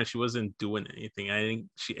just there and she wasn't doing anything.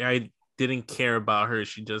 I didn't care about her.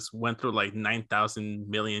 She just went through like 9,000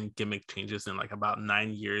 million gimmick changes in like about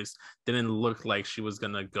 9 years. Didn't look like she was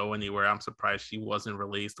gonna go anywhere. I'm surprised she wasn't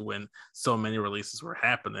released when so many releases were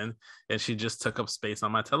happening, and she just took up space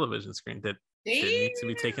on my television screen that didn't need to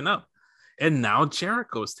be taken up. And now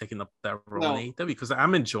Jericho is taking up that role in AEW because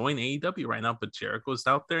I'm enjoying AEW right now, but Jericho's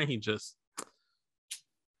out there and he just.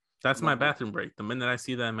 That's my bathroom break. The minute I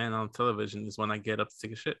see that man on television is when I get up to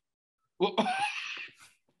take a shit. well,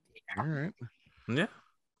 All right. Yeah.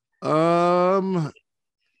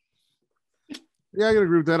 Yeah, I can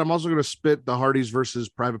agree with that. I'm also going to spit the Hardys versus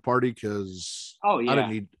Private Party because I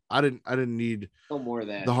didn't need no more of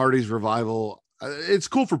that. The Hardys revival. It's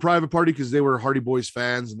cool for Private Party because they were Hardy Boys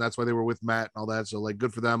fans and that's why they were with Matt and all that. So like,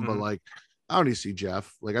 good for them. But like, I don't need to see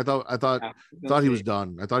Jeff. Like, I thought he was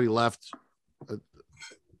done. I thought he left.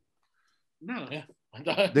 No, Yeah.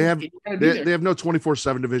 They have no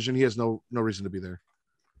 24/7 division. He has no reason to be there.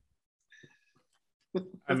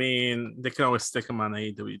 I mean, they can always stick him on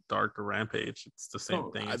AEW Dark or Rampage. It's the same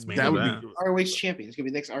thing as main that would event. be ROH champion. It's gonna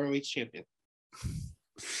be the next ROH champion.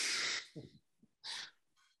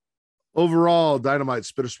 Overall, Dynamite,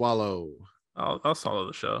 spit or swallow. I'll swallow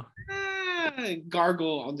the show.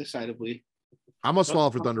 Gargle undecidedly. I'm gonna swallow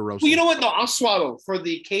for Thunder Rosa. Well, you know what? No, I'll swallow for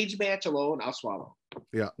the cage match alone. I'll swallow.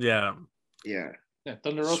 Yeah. Yeah.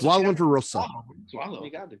 Thunder Rosa. Swallowing for Rosa. Swallow.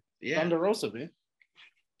 You got it. Yeah. Thunder Rosa, man.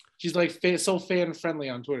 She's like so fan friendly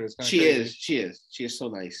on Twitter. It's She crazy. is. She is so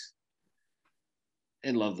nice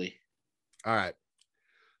and lovely. All right.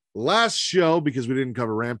 Last show, because we didn't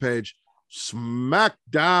cover Rampage,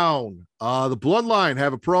 SmackDown. The Bloodline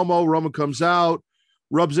have a promo. Roman comes out,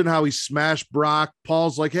 rubs in how he smashed Brock.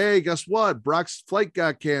 Paul's like, hey, guess what? Brock's flight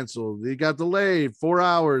got canceled. He got delayed 4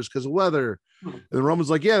 hours because of weather. And Roman's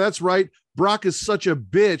like, yeah, that's right. Brock is such a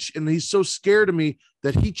bitch, and he's so scared of me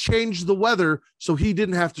that he changed the weather so he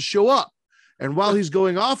didn't have to show up. And while he's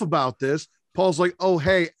going off about this, Paul's like, oh,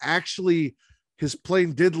 hey, actually, his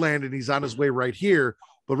plane did land, and he's on his way right here.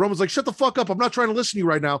 But Roman's like, shut the fuck up. I'm not trying to listen to you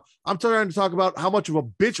right now. I'm trying to talk about how much of a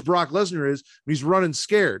bitch Brock Lesnar is, and he's running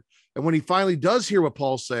scared. And when he finally does hear what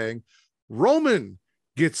Paul's saying, Roman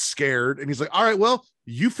gets scared, and he's like, all right, well,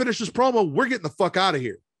 you finish this promo. We're getting the fuck out of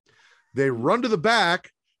here. They run to the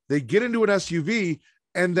back. They get into an SUV,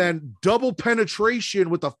 and then double penetration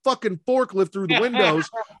with a fucking forklift through the windows.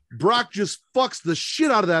 Brock just fucks the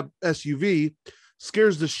shit out of that SUV,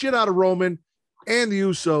 scares the shit out of Roman and the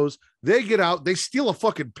Usos. They get out. They steal a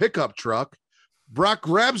fucking pickup truck. Brock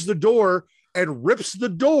grabs the door and rips the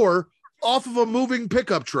door off of a moving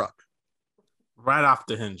pickup truck. Right off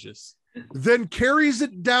the hinges. Then carries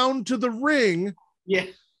it down to the ring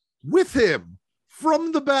with him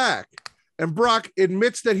from the back. And Brock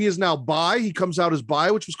admits that he is now bi. He comes out as bi,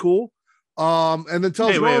 which was cool. And then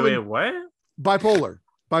tells Roman, wait, what? Bipolar.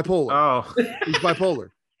 Oh. He's bipolar.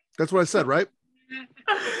 That's what I said, right?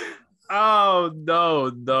 Oh, no.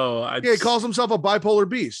 He calls himself a bipolar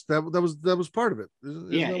beast. That was part of it.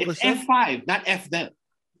 It's F5, not F them.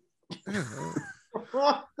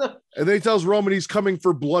 And then he tells Roman he's coming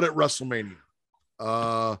for blood at WrestleMania.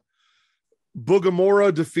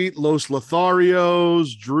 Bugamora defeat Los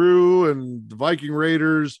Lotharios. Drew and the Viking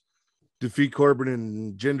Raiders defeat Corbin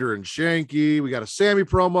and Jinder and Shanky. We got a Sammy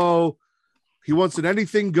promo. He wants an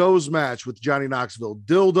anything goes match with Johnny Knoxville.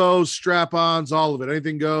 Dildos, strap-ons, all of it.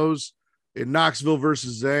 Anything goes in Knoxville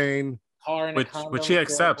versus Zayn. Which he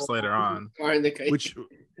accepts later on.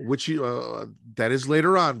 Which he, that is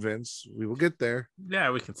later on, Vince. We will get there.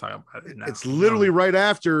 Yeah, we can talk about it now. It's literally right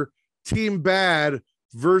after Team Bad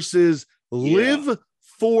versus Liv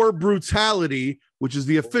for Brutality, which is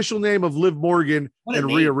the official name of Liv Morgan and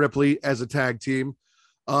Rhea Ripley as a tag team.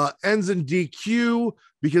 Ends in DQ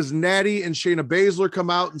because Natty and Shayna Baszler come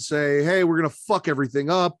out and say, hey, we're going to fuck everything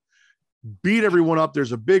up, beat everyone up.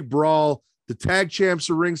 There's a big brawl. The tag champs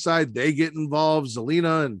are ringside. They get involved.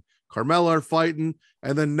 Zelina and Carmella are fighting.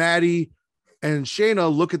 And then Natty and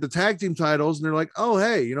Shayna look at the tag team titles and they're like, oh,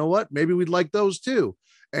 hey, you know what? Maybe we'd like those too.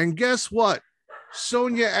 And guess what?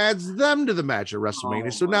 Sonya adds them to the match at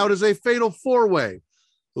WrestleMania. So now it is a fatal four-way.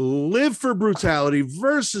 Live for Brutality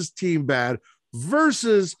versus Team Bad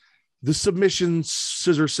versus the Submission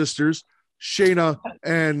Scissor Sisters, Shayna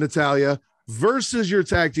and Natalya, versus your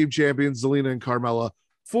tag team champions, Zelina and Carmella,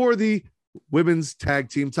 for the women's tag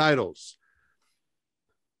team titles.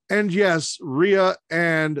 And yes, Rhea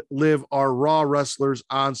and Liv are Raw wrestlers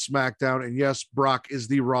on SmackDown. And yes, Brock is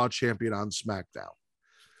the Raw champion on SmackDown.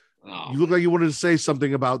 You look like you wanted to say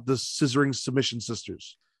something about the Scissoring Submission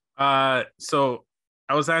Sisters. So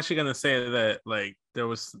I was actually going to say that, like,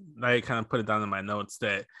 I kind of put it down in my notes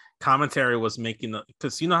that commentary was making,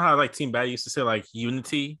 because you know how like Team Bad used to say like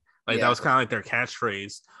unity, like that was kind of like their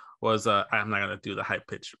catchphrase was, I'm not going to do the high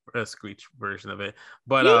pitch screech version of it,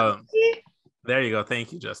 but there you go.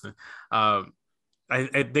 Thank you, Justin.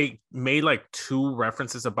 They made like 2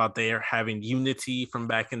 references about they are having unity from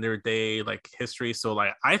back in their day, like history. So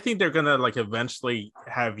like, I think they're going to like eventually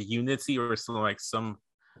have unity or some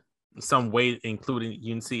way including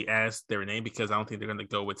unity as their name, because I don't think they're going to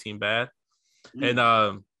go with Team Bad. And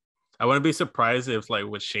I wouldn't be surprised if like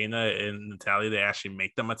with Shayna and Natalya, they actually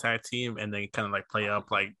make them a tag team and they kind of like play up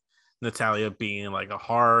like Natalya being like a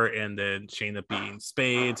heart and then Shayna being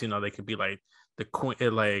spades. You know, they could be like the queen,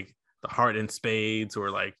 like the heart and spades, or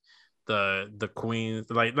like the queen.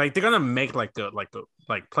 Like they're gonna make like a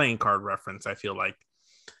playing card reference, I feel like.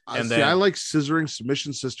 And then I like Scissoring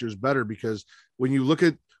Submission Sisters better, because when you look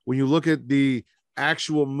at the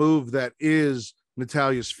actual move that is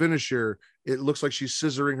Natalya's finisher, it looks like she's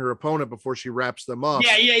scissoring her opponent before she wraps them up.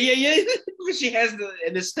 Yeah. She has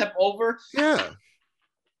the step over. Yeah.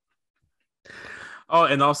 Oh,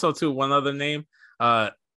 and also too, one other name.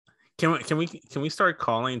 Can we start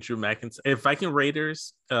calling Drew McIntyre, if Viking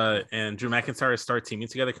Raiders and Drew McIntyre start teaming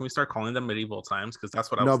together? Can we start calling them Medieval Times? Because that's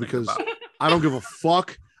what I was thinking about. I don't give a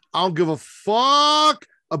fuck. I don't give a fuck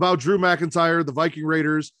about Drew McIntyre, the Viking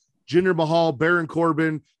Raiders, Jinder Mahal, Baron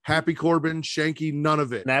Corbin, Happy Corbin, Shanky, none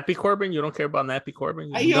of it. Nappy Corbin? You don't care about Nappy Corbin?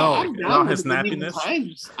 No, his nappiness.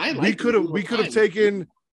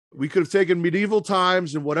 We could have taken Medieval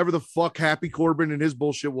Times and whatever the fuck Happy Corbin and his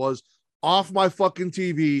bullshit was, off my fucking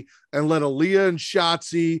TV and let Aaliyah and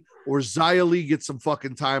Shotzi or Xia Li get some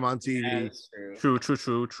fucking time on TV.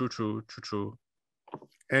 True.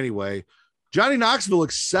 Anyway, Johnny Knoxville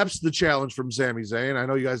accepts the challenge from Sami Zayn. I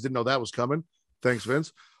know you guys didn't know that was coming. Thanks,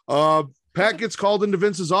 Vince. Pat gets called into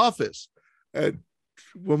Vince's office. And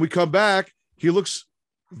when we come back, he looks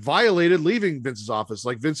violated leaving Vince's office.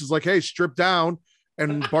 Like Vince is like, hey, strip down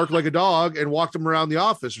and bark like a dog and walked him around the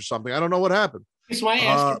office or something. I don't know what happened. Kiss my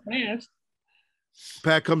ass.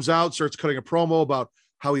 Pat comes out, starts cutting a promo about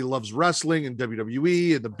how he loves wrestling and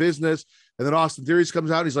WWE and the business. And then Austin Theory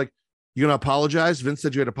comes out and he's like, you gonna apologize? Vince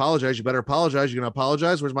said you had to apologize. You better apologize. You're gonna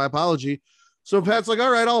apologize. Where's my apology? So Pat's like,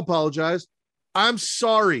 all right, I'll apologize. I'm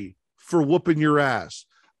sorry for whooping your ass.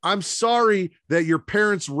 I'm sorry that your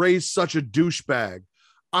parents raised such a douchebag.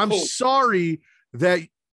 I'm sorry that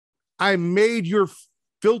I made your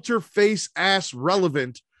filter face ass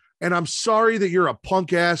relevant. And I'm sorry that you're a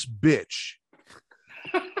punk ass bitch.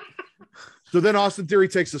 So then Austin Theory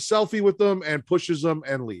takes a selfie with them and pushes them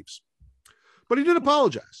and leaves. But he did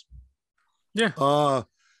apologize. Yeah.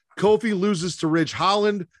 Kofi loses to Ridge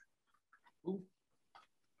Holland.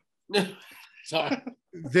 Sorry.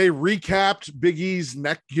 They recapped Big E's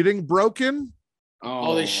neck getting broken.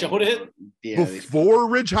 Oh, they showed it? Yeah, before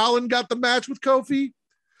Ridge Holland got the match with Kofi.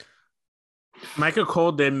 Michael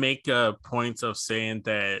Cole did make a point of saying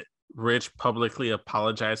that Rich publicly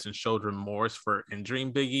apologized and showed remorse for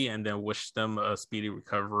injuring Biggie and then wished them a speedy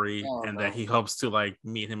recovery that he hopes to like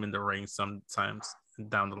meet him in the ring sometimes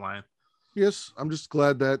down the line. Yes, I'm just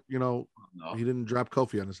glad that, he didn't drop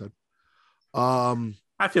Kofi on his head.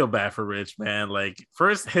 I feel bad for Rich, man. Like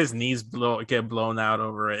first his knees get blown out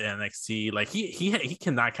over at NXT. Like he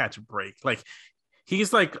cannot catch a break. Like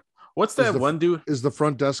he's like, what's that one dude? Is the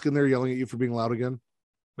front desk in there yelling at you for being loud again?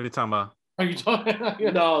 What are you talking about? Are you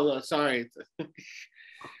talking? No, sorry.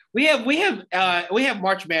 We have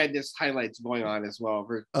March Madness highlights going on as well.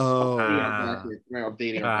 We're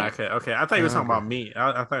updating. Okay. I thought you were talking about me.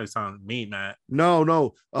 I thought you were talking me, Matt.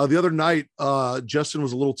 No. The other night, Justin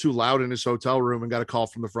was a little too loud in his hotel room and got a call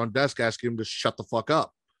from the front desk asking him to shut the fuck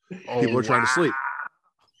up. People were trying to sleep.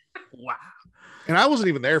 Wow. And I wasn't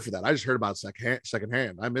even there for that. I just heard about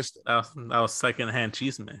secondhand. I missed it. That was secondhand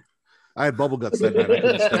cheese, man. I had bubble guts that night. I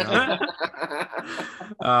couldn't stay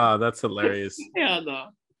out. That's hilarious. Yeah, no.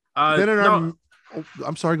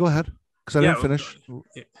 I'm sorry. Go ahead, because I didn't finish.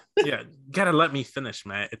 Yeah, gotta let me finish,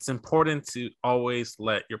 man. It's important to always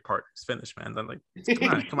let your partners finish, man. Then, like,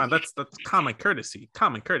 come on. That's common courtesy.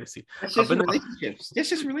 That's just relationships. That's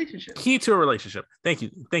just relationships. Key to a relationship. Thank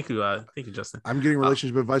you, Justin. I'm getting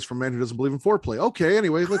relationship advice from a man who doesn't believe in foreplay. Okay,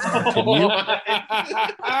 anyway, let's continue.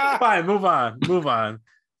 Fine, move on.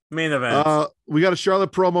 Main event. We got a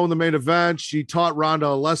Charlotte promo in the main event. She taught Ronda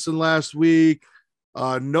a lesson last week.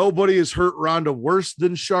 Nobody has hurt Ronda worse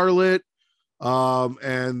than Charlotte.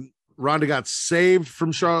 And Ronda got saved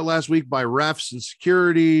from Charlotte last week by refs and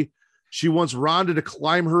security. She wants Ronda to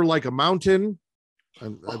climb her like a mountain.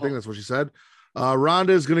 And I think that's what she said.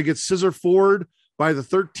 Ronda is going to get scissor forward by the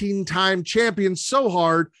 13-time champion so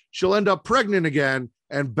hard she'll end up pregnant again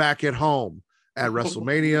and back at home at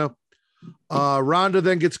WrestleMania. Ronda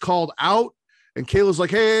then gets called out, and Kayla's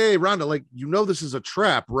like, hey, Ronda, like, this is a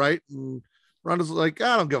trap, right? And Ronda's like,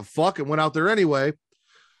 I don't give a fuck, and went out there anyway.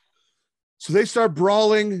 So they start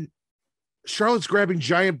brawling. Charlotte's grabbing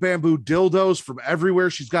giant bamboo dildos from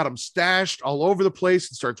everywhere. She's got them stashed all over the place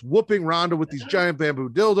and starts whooping Ronda with these giant bamboo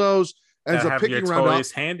dildos. Ends up picking Ronda up.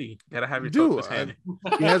 Handy. Gotta have your toys handy.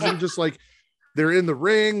 He has them just like they're in the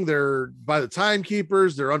ring, they're by the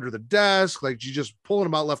timekeepers, they're under the desk, like she's just pulling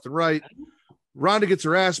them out left and right. Ronda gets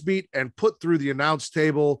her ass beat and put through the announce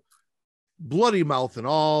table, bloody mouth and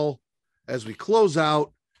all, as we close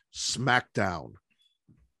out SmackDown.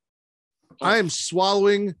 I am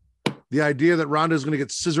swallowing the idea that Ronda is going to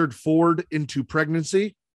get scissored forward into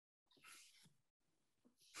pregnancy.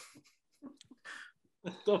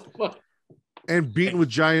 What the fuck? And beaten with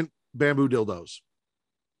giant bamboo dildos.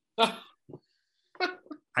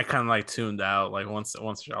 I kind of like tuned out. Like once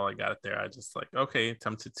Charlotte got it there, I just like, okay,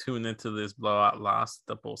 time to tune into this blowout loss.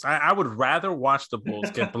 The Bulls. I would rather watch the Bulls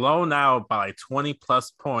get blown out by like 20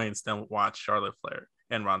 plus points than watch Charlotte Flair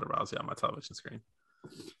and Ronda Rousey on my television screen.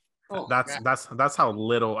 That's how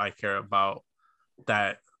little I care about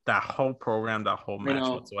that whole program, that whole match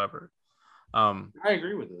whatsoever. I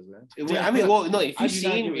agree with this, man. I mean, well, no, if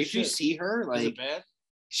you see her, like,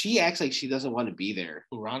 she acts like she doesn't want to be there.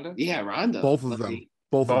 Who, Ronda? Yeah, Ronda. Both of them.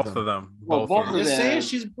 Both of them. Just saying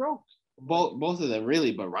she's broke. Both of them,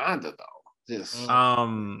 really, but Ronda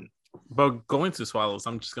though. But going to swallows,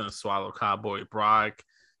 I'm just gonna swallow Cowboy Brock.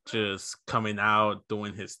 just coming out,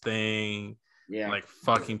 doing his thing, like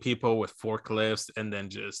fucking people with forklifts and then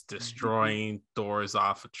just destroying doors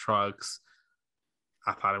off of trucks.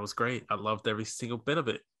 I thought it was great. I loved every single bit of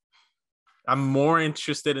it. I'm more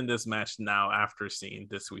interested in this match now after seeing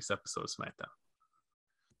this week's episode of SmackDown.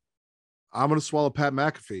 I'm going to swallow Pat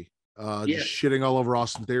McAfee. Just shitting all over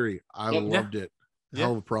Austin Theory. I loved it.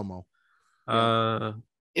 Hell of a promo.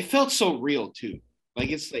 It felt so real too. Like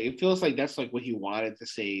it feels like that's like what he wanted to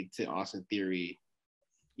say to Austin Theory.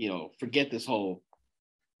 You know, forget this whole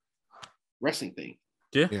wrestling thing.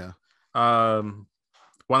 Yeah. Want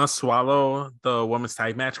to swallow the women's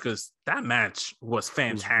tag match because that match was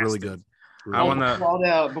fantastic. Really good. I want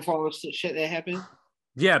to before all the shit that happened.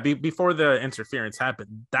 Yeah, before the interference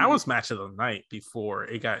happened, that was match of the night. Before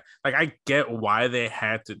it got like, I get why they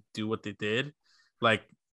had to do what they did. Like,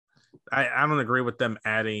 I don't agree with them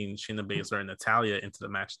adding Shayna Baszler and Natalya into the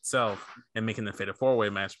match itself and making the fatal 4-way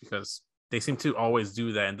match because they seem to always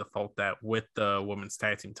do that and default that with the women's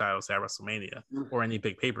tag team titles at WrestleMania or any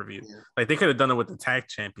big pay-per-view. Like they could have done it with the tag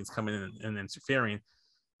champions coming in and interfering,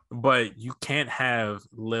 but you can't have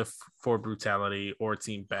Lift for Brutality or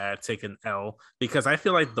Team Bad take an L because I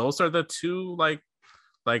feel like those are the two like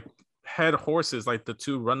head horses, like the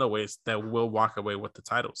two runaways that will walk away with the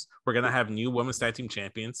titles. We're going to have new women's tag team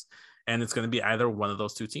champions and it's going to be either one of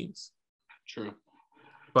those two teams. True.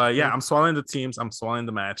 But yeah, I'm swallowing the teams. I'm swallowing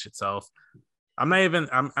the match itself. I'm you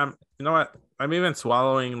know what? I'm even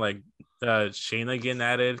swallowing like Shayna getting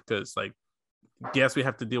added because like, yes, we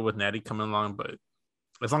have to deal with Natty coming along, but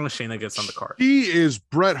as long as Shayna gets on the card. She is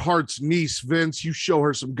Bret Hart's niece, Vince. You show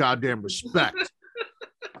her some goddamn respect.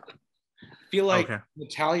 I feel like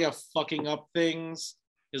Natalya fucking up things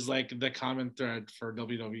is like the common thread for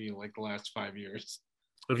WWE like the last 5 years.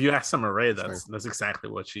 If you ask Summer Rae, that's exactly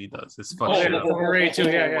what she does. It's fucking Rae too.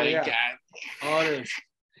 Yeah. Oh, it is.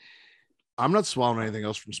 I'm not swallowing anything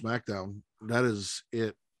else from SmackDown. That is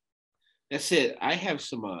it. That's it. I have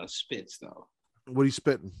some spits though. What are you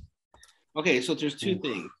spitting? Okay, so there's two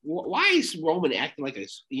things. Why is Roman acting like a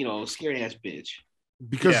scared ass bitch?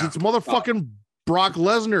 Because it's motherfucking Brock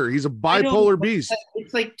Lesnar. He's a bipolar beast.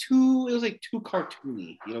 It's like it was like too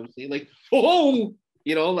cartoony. You know what I'm saying? Like, oh,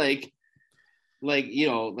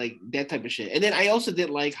 like that type of shit. And then I also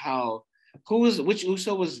didn't like how which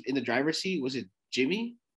Uso was in the driver's seat? Was it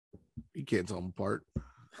Jimmy? You can't tell them apart.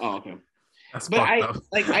 Oh, okay. That's but I up.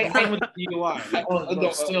 like I with the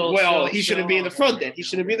DUI. He shouldn't be in the front then. He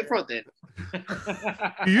shouldn't be in the front then.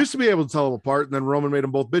 You used to be able to tell them apart, and then Roman made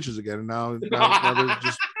them both bitches again, and now they're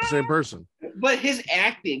just the same person. But his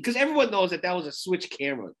acting, because everyone knows that was a switch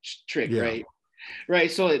camera trick, right?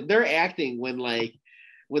 Right. So they're acting when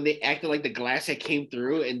they acted like the glass that came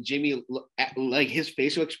through, and Jimmy like his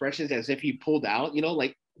facial expressions as if he pulled out, He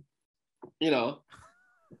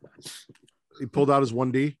pulled out his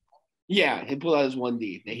 1D. Yeah, he pulled out his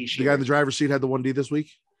 1D that he shared. The guy in the driver's seat had the 1D this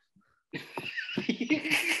week.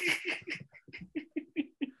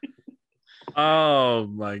 Oh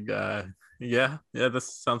my god! Yeah.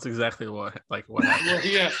 This sounds exactly what happened.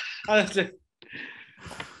 Yeah.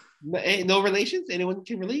 No relations? Anyone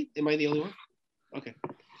can relate? Am I the only one? Okay.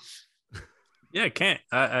 Yeah, I can't.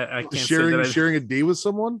 I can't sharing a D with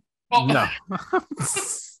someone. Oh. No.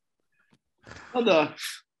 Oh no.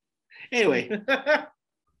 Anyway,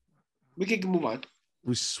 we can move on.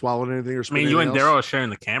 We swallowed anything or? I mean, you and Daryl are sharing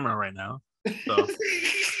the camera right now. So.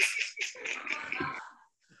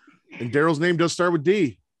 And Daryl's name does start with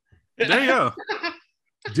D. There you go.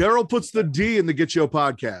 Daryl puts the D in the Get Yo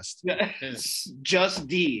podcast. Just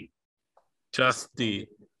D. Just D.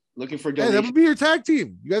 Looking for donations. Hey, that would be your tag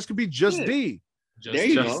team. You guys could be Just D. There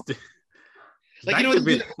you go. D. Like,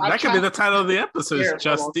 that could be the title of the episode.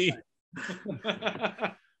 Just D.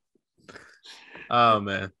 Oh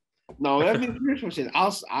man. No, I mean,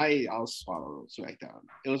 I'll swallow SmackDown.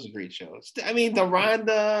 It was a great show. I mean, the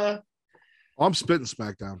Ronda. Oh, I'm spitting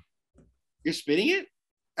SmackDown. You're spitting it?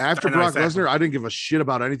 After Brock Lesnar, I didn't give a shit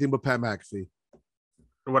about anything but Pat McAfee.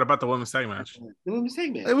 What about the women's tag match? The women's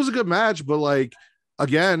tag match. It was a good match, but like,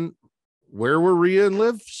 again, where were Rhea and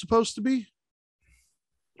Liv supposed to be?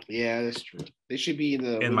 Yeah, that's true. They should be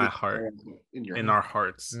in my heart, in our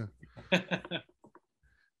hearts.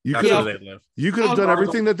 Yeah. You could have done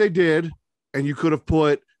everything that they did, and you could have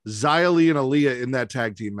put Xia Li and Aaliyah in that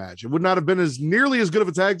tag team match. It would not have been nearly as good of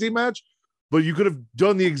a tag team match, but you could have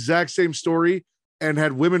done the exact same story and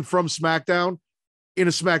had women from SmackDown in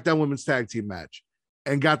a SmackDown women's tag team match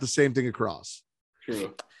and got the same thing across.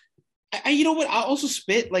 True. You know what? I also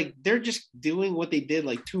spit like they're just doing what they did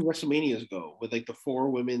like 2 WrestleManias ago with like the 4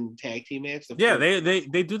 women tag team match.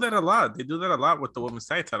 They do that a lot. They do that a lot with the women's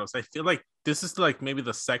tag titles. I feel like this is like maybe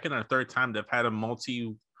the second or third time they've had a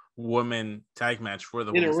multi-woman tag match for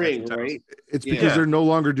the women's tag titles. Right? It's because they're no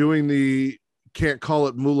longer doing the can't call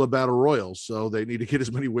it Moolah Battle Royal, so they need to get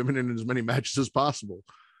as many women in as many matches as possible.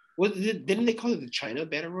 Didn't they call it the China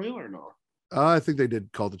Battle Royal or no? I think they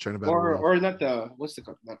did call it the China Battle Royal. Or not the what's the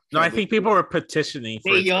no? I think people were petitioning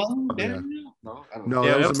for Mae Young. Yeah. No, I don't know.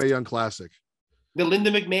 That was a Mae Young Classic. The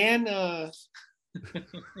Linda McMahon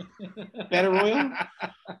Battle Royal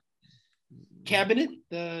cabinet.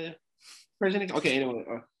 The president. Okay, anyway.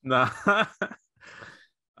 No.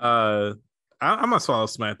 I'm gonna swallow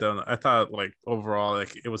SmackDown. I thought like overall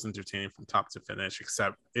like it was entertaining from top to finish,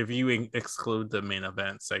 except if you exclude the main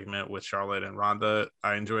event segment with Charlotte and Ronda.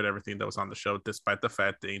 I enjoyed everything that was on the show, despite the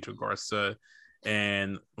fact that Angel Garza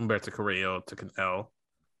and Humberto Carrillo took an L.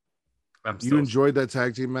 You enjoyed that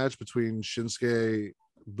tag team match between Shinsuke,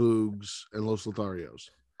 Boogs, and Los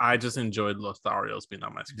Lotharios. I just enjoyed Lotharios being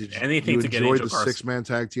on my screen. Anything to get Angel Garza. You enjoyed the 6-man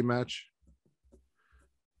tag team match?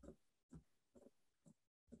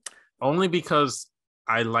 Only because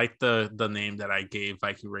I like the name that I gave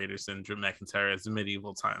Viking Raiders and Drew McIntyre as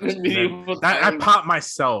medieval times. I popped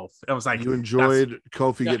myself. I was like, you enjoyed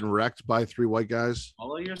Kofi getting wrecked by 3 white guys?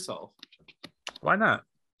 Follow yourself. Why not?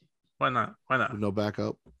 No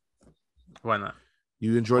backup. Why not?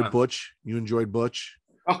 You enjoyed Butch. You enjoyed Butch.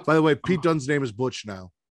 Oh. By the way, Pete Dunne's name is Butch now,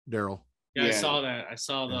 Daryl. Yeah, I saw that. I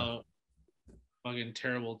saw the fucking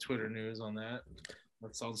terrible Twitter news on that.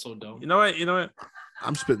 That sounds so dumb. You know what?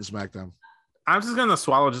 I'm spitting SmackDown. I'm just gonna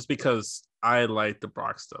swallow just because I like the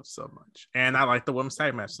Brock stuff so much, and I like the women's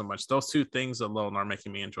tag match so much. Those 2 things alone are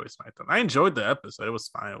making me enjoy SmackDown. I enjoyed the episode; it was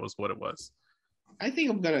fine. It was what it was. I think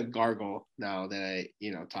I'm gonna gargle now that I,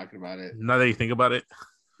 talking about it. Now that you think about it,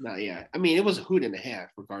 yeah. I mean, it was a hoot and a half,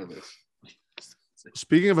 regardless.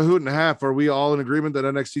 Speaking of a hoot and a half, are we all in agreement that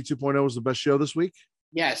NXT 2.0 was the best show this week?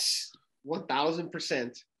 Yes,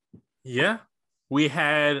 1,000%. Yeah. We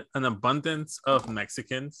had an abundance of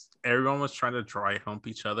Mexicans. Everyone was trying to dry hump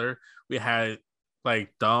each other. We had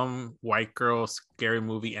like dumb white girl scary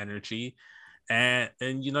movie energy. And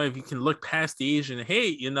if you can look past the Asian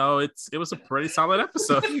hate, it was a pretty solid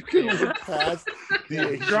episode. You can look past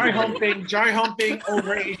the Asian dry humping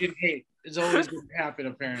over Asian hate is always going to happen,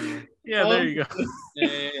 apparently. Yeah, there you go.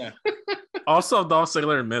 Yeah. Also, Dolph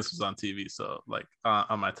Ziggler and Miz was on TV, so like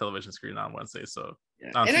on my television screen on Wednesday. So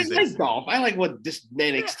and I like Dolph. I like what this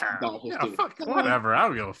NXT Dolph is doing. Whatever. I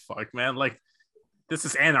don't give a fuck, man. Like this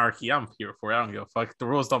is anarchy. I'm here for it. I don't give a fuck. The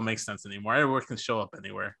rules don't make sense anymore. Everyone can show up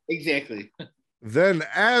anywhere. Exactly. Then,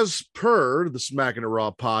 as per the Smacking It Raw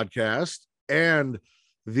podcast and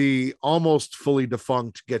the almost fully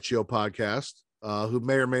defunct Get Yo podcast, who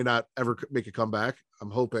may or may not ever make a comeback, I'm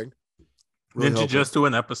hoping. Didn't you just do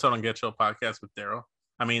an episode on Get Yo podcast with Daryl?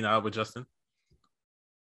 I mean, with Justin.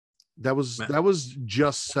 That was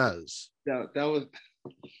Just Says. That was.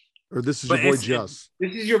 Or this is your boy Just.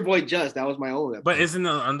 This is your boy Just. That was my own episode. But isn't it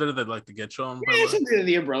under the Get Yo umbrella? Yeah, it's under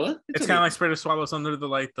the umbrella. It's kind of like Spitter Swallows under the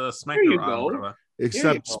SmackDown umbrella.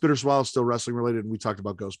 Except Spitter Swallow's still wrestling related, and we talked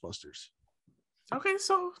about Ghostbusters. Okay,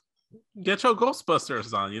 so Get Your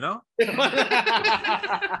Ghostbusters on,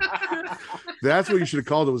 That's what you should have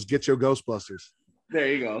called it, was Get Your Ghostbusters. There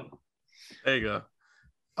you go.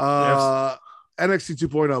 NXT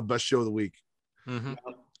 2.0, best show of the week. Mm-hmm.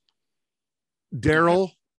 Daryl.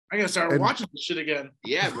 I gotta start watching this shit again.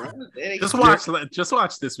 Yeah, bro. Just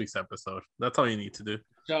watch this week's episode. That's all you need to do.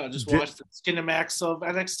 Just watch the Skinemax of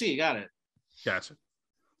NXT. Got it. Gotcha.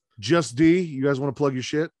 Just D, you guys want to plug your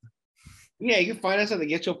shit? Yeah, you can find us on the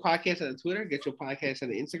Get Your Podcast on Twitter, Get Your Podcast on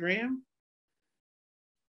the Instagram.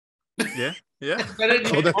 Yeah.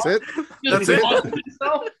 Oh, that's it? That's it?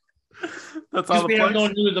 That's all. We have no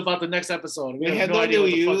news about the next episode. We have no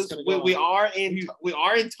news. We are in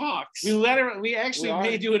talks. We actually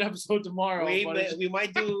may do an episode tomorrow. We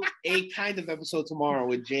might do a kind of episode tomorrow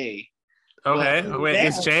with Jay. Okay. Wait,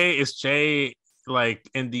 is Jay like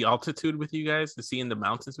in the altitude with you guys? Is he in the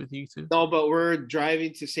mountains with you too? No, but we're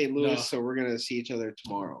driving to St. Louis, so we're gonna see each other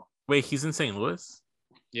tomorrow. Wait, he's in St. Louis?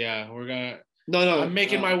 Yeah, we're gonna. No. I'm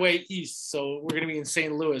making my way east, so we're gonna be in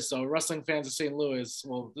St. Louis. So wrestling fans of St. Louis,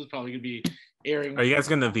 well, this is probably gonna be airing. Are you guys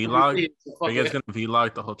gonna vlog? Are you guys gonna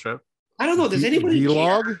vlog the whole trip? I don't know. Does anybody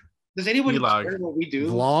vlog? Care? Does anybody care what we do?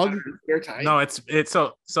 Vlog? No, it's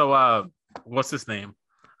so. What's his name?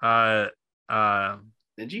 Benji?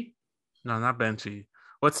 No, not Benji.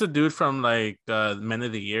 What's the dude from like Men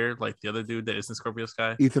of the Year? Like the other dude that isn't Scorpio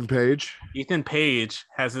Sky? Ethan Page. Ethan Page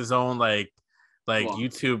has his own like like Vlog.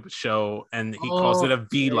 YouTube show, and he calls it a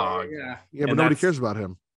vlog. Yeah, but And nobody that's- cares about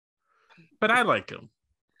him. But I like him.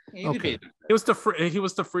 Okay. He was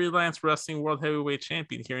the freelance wrestling world heavyweight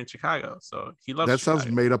champion here in Chicago. So he loves That sounds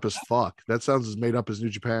Chicago. made up as fuck. That sounds as made up as New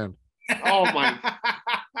Japan. Oh my!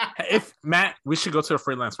 If Matt, we should go to a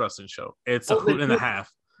freelance wrestling show. It's a Oh, hoot and a wait.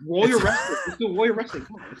 half. Warrior It's- wrestling. Let's do Warrior wrestling.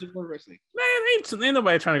 Come on, let's do Warrior wrestling. Man, ain't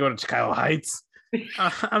nobody trying to go to Chicago Heights. I'm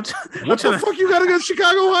What the trying to, fuck you gotta go to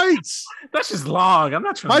Chicago Heights? that's just long. I'm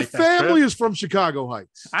not trying to My make that trip. family is from Chicago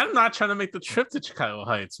Heights. I'm not trying to make the trip to Chicago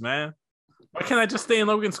Heights, man. Why can't I just stay in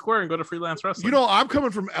Logan Square and go to freelance wrestling? You know, I'm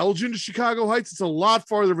coming from Elgin to Chicago Heights. It's a lot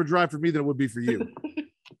farther of a drive for me than it would be for you.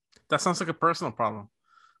 that sounds like a personal problem.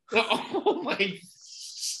 Oh my!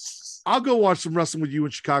 I'll go watch some wrestling with you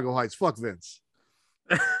in Chicago Heights. Fuck Vince.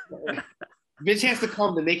 Vince has to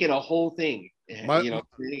come to make it a whole thing. My-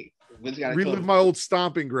 Vince got to Relive come. my old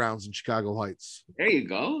stomping grounds in Chicago Heights. There you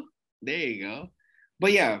go. There you go.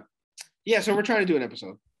 But yeah. So we're trying to do an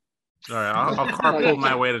episode. All right, I'll carpool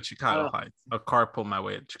my way to Chicago Heights. I'll carpool my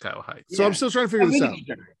way to Chicago Heights. So Yeah. I'm still trying to figure this out.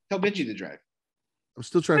 Tell Benji to drive. I'm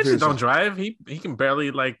still trying to Benji figure don't this out. drive. He can barely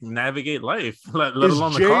like navigate life, let Is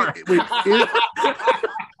alone the Jay, car. wait,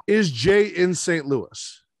 is Jay in St.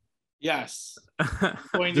 Louis? Yes.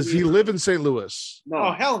 Does he live in St. Louis? No,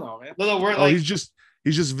 Oh hell no, man. no, we're Oh, like. he's just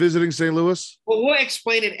visiting St. Louis. Well, we'll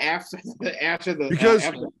explain it after the Because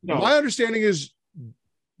no. my understanding is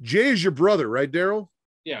Jay is your brother, right, Daryl?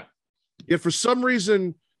 Yeah. Yet for some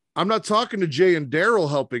reason, I'm not talking to Jay and Daryl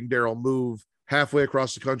helping Daryl move halfway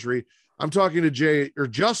across the country. I'm talking to Jay or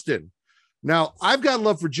Justin. Now, I've got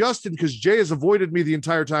love for Justin because Jay has avoided me the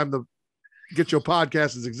entire time the Get Your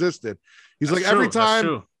Podcast has existed. He's That's like,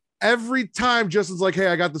 true, every time Justin's like, hey,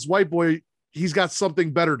 I got this white boy, he's got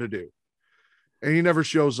something better to do. And he never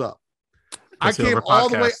shows up. That's I the came other all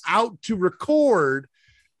the way podcast. out to record,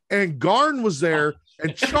 and Garn was there,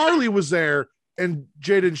 and Charlie was there, and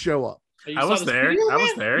Jay didn't show up. You I saw was the there. studio, I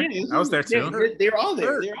was man? there. I was there too. They're all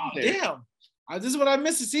there. They're all there. Damn. This is what I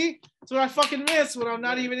miss to see. That's what I fucking miss when I'm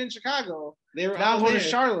not even in Chicago. They're Now all I'm going there. to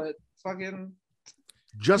Charlotte. Fucking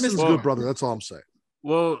Justin's Well- good brother. That's all I'm saying.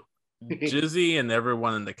 Well, Jizzy and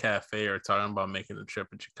everyone in the cafe are talking about making a trip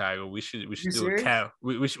in Chicago. We should do serious?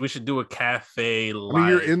 we should do a cafe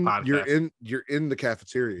live I mean, podcast. you're in the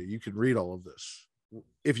cafeteria. You can read all of this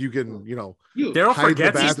if you can, You. Daryl hide the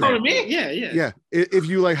forgets he's bathroom. there. Yeah. Yeah. If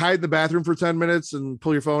you like hide in the bathroom for 10 minutes and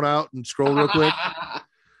pull your phone out and scroll real quick.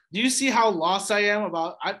 do you see how lost I am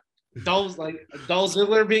about Dolph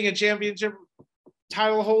Ziggler being a championship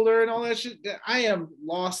title holder and all that shit? I am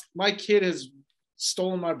lost. My kid has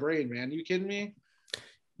stolen my brain, man. You kidding me?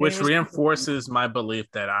 Which Man, reinforces my belief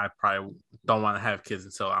that I probably don't want to have kids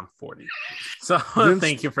until I'm 40. So Vince-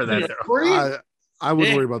 thank you for that, Daryl. I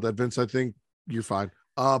wouldn't Yeah. worry about that, Vince. I think you're fine.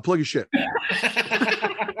 Plug your shit.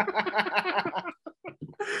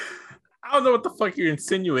 I don't know what the fuck you're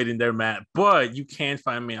insinuating there, Matt, but you can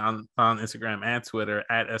find me on Instagram and Twitter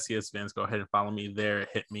at SESVince. Go ahead and follow me there.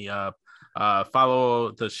 Hit me up.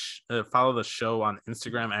 Follow the show on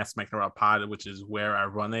Instagram at Smacking Raw Pod, which is where I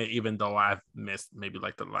run it, even though I've missed maybe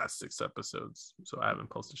like the last 6 episodes, so I haven't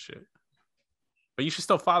posted shit. But you should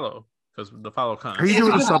still follow because the follow comes. Are you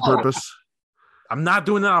doing this on purpose? I'm not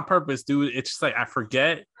doing it on purpose, dude. It's just like I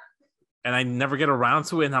forget and I never get around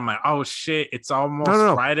to it, and I'm like, oh shit, it's almost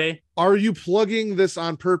No. Friday. Are you plugging this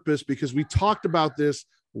on purpose? Because we talked about this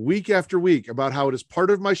week after week about how it is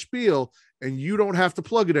part of my spiel and you don't have to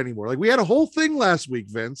plug it anymore. Like we had a whole thing last week,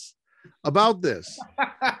 Vince, about this.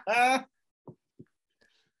 I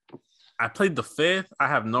played the 5th. I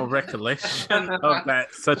have no recollection of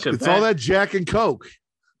that. Such a It's all that Jack and Coke.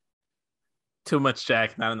 Too much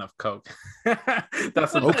Jack, not enough Coke.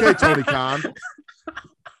 That's Okay, Tony Khan.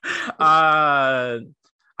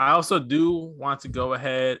 I also do want to go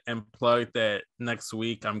ahead and plug that next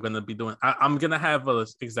week I'm gonna be doing. I'm gonna have an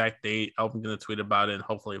exact date. I'm gonna tweet about it, and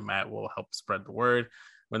hopefully Matt will help spread the word.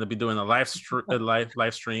 I'm gonna be doing a live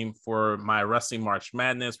stream for my Wrestling March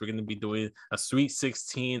Madness. We're gonna be doing a Sweet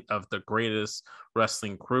 16 of the greatest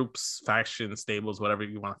wrestling groups, factions, stables, whatever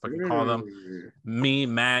you want to fucking call them. Me,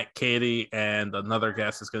 Matt, Katie, and another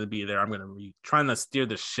guest is gonna be there. I'm gonna be trying to steer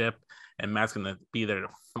the ship, and Matt's gonna be there to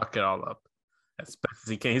fuck it all up as best as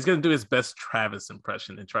he can. He's gonna do his best Travis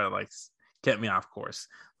impression and try to like get me off course.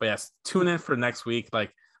 But yes, tune in for next week.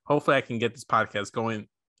 Like, hopefully, I can get this podcast going,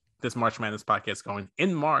 this March Madness podcast going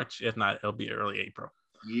in March. If not, it'll be early April.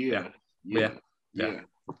 Yeah.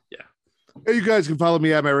 Hey, you guys can follow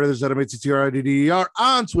me at my Redditors at MATTRIDDER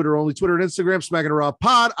on Twitter, only Twitter and Instagram, Smacking It Raw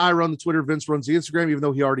Pod. I run the Twitter, Vince runs the Instagram, even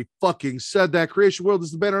though he already fucking said that. Creation World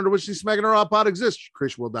is the banner under which the Smacking It Raw Pod exists.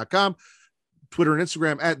 CreationWorld.com. Twitter and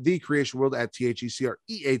Instagram at The Creation World, at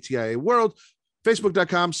THECREATIA World,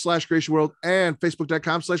 Facebook.com/Creation World, and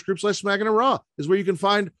Facebook.com/group/Smacking and Raw is where you can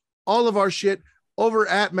find all of our shit. Over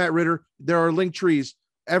at Matt Ritter, there are link trees.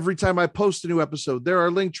 Every time I post a new episode, there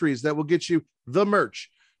are link trees that will get you the merch.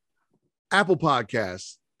 Apple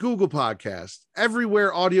Podcasts, Google Podcasts,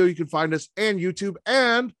 everywhere audio you can find us, and YouTube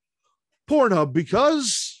and Pornhub,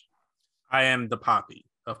 because I am the Poppy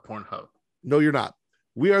of Pornhub. No, you're not.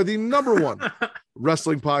 We are the #1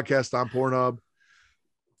 wrestling podcast on Pornhub.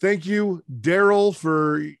 Thank you, Daryl,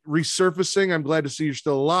 for resurfacing. I'm glad to see you're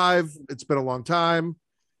still alive. It's been a long time.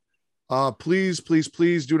 Please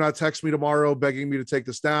do not text me tomorrow begging me to take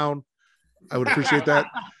this down. I would appreciate that.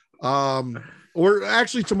 Or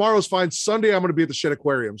actually, tomorrow's fine. Sunday, I'm going to be at the Shed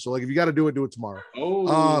Aquarium. So, like, if you got to do it tomorrow.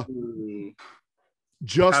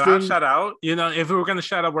 Justin, shout out. You know, if we were going to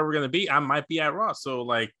shout out where we're going to be, I might be at Raw. So,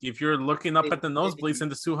 like, if you're looking up at the nosebleeds in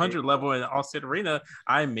the 200 level in Allstate Arena,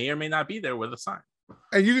 I may or may not be there with a sign.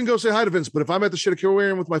 And you can go say hi to Vince. But if I'm at the Shed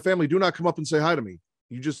Aquarium with my family, do not come up and say hi to me.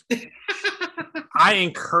 You just. I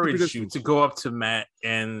encourage you to go up to Matt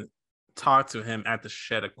and talk to him at the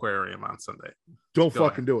Shed Aquarium on Sunday. Don't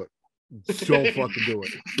fucking do it. Don't fucking do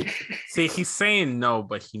it. See, he's saying no,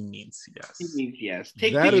 but he means yes. He means yes.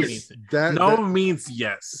 Means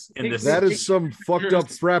yes. In this, that is some fucked up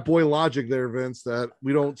frat boy logic there, Vince, that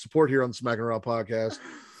we don't support here on the Smack and Raw podcast.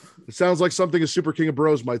 It sounds like something a Super King of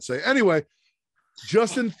Bros might say. Anyway,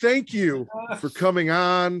 Justin, thank you for coming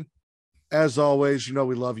on. As always, you know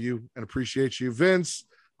we love you and appreciate you. Vince,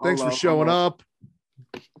 thanks for showing up.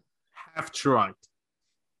 Half drunk.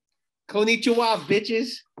 Konnichiwa,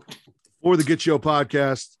 bitches. For the Get Yo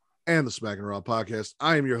podcast and the Smack and Raw podcast,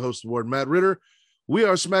 I am your host, Ward Matt Ritter. We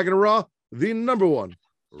are Smack and Raw, the #1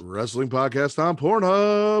 wrestling podcast on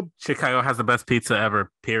Pornhub. Chicago has the best pizza ever,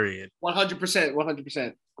 period.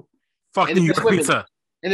 100%. Fuck New York pizza.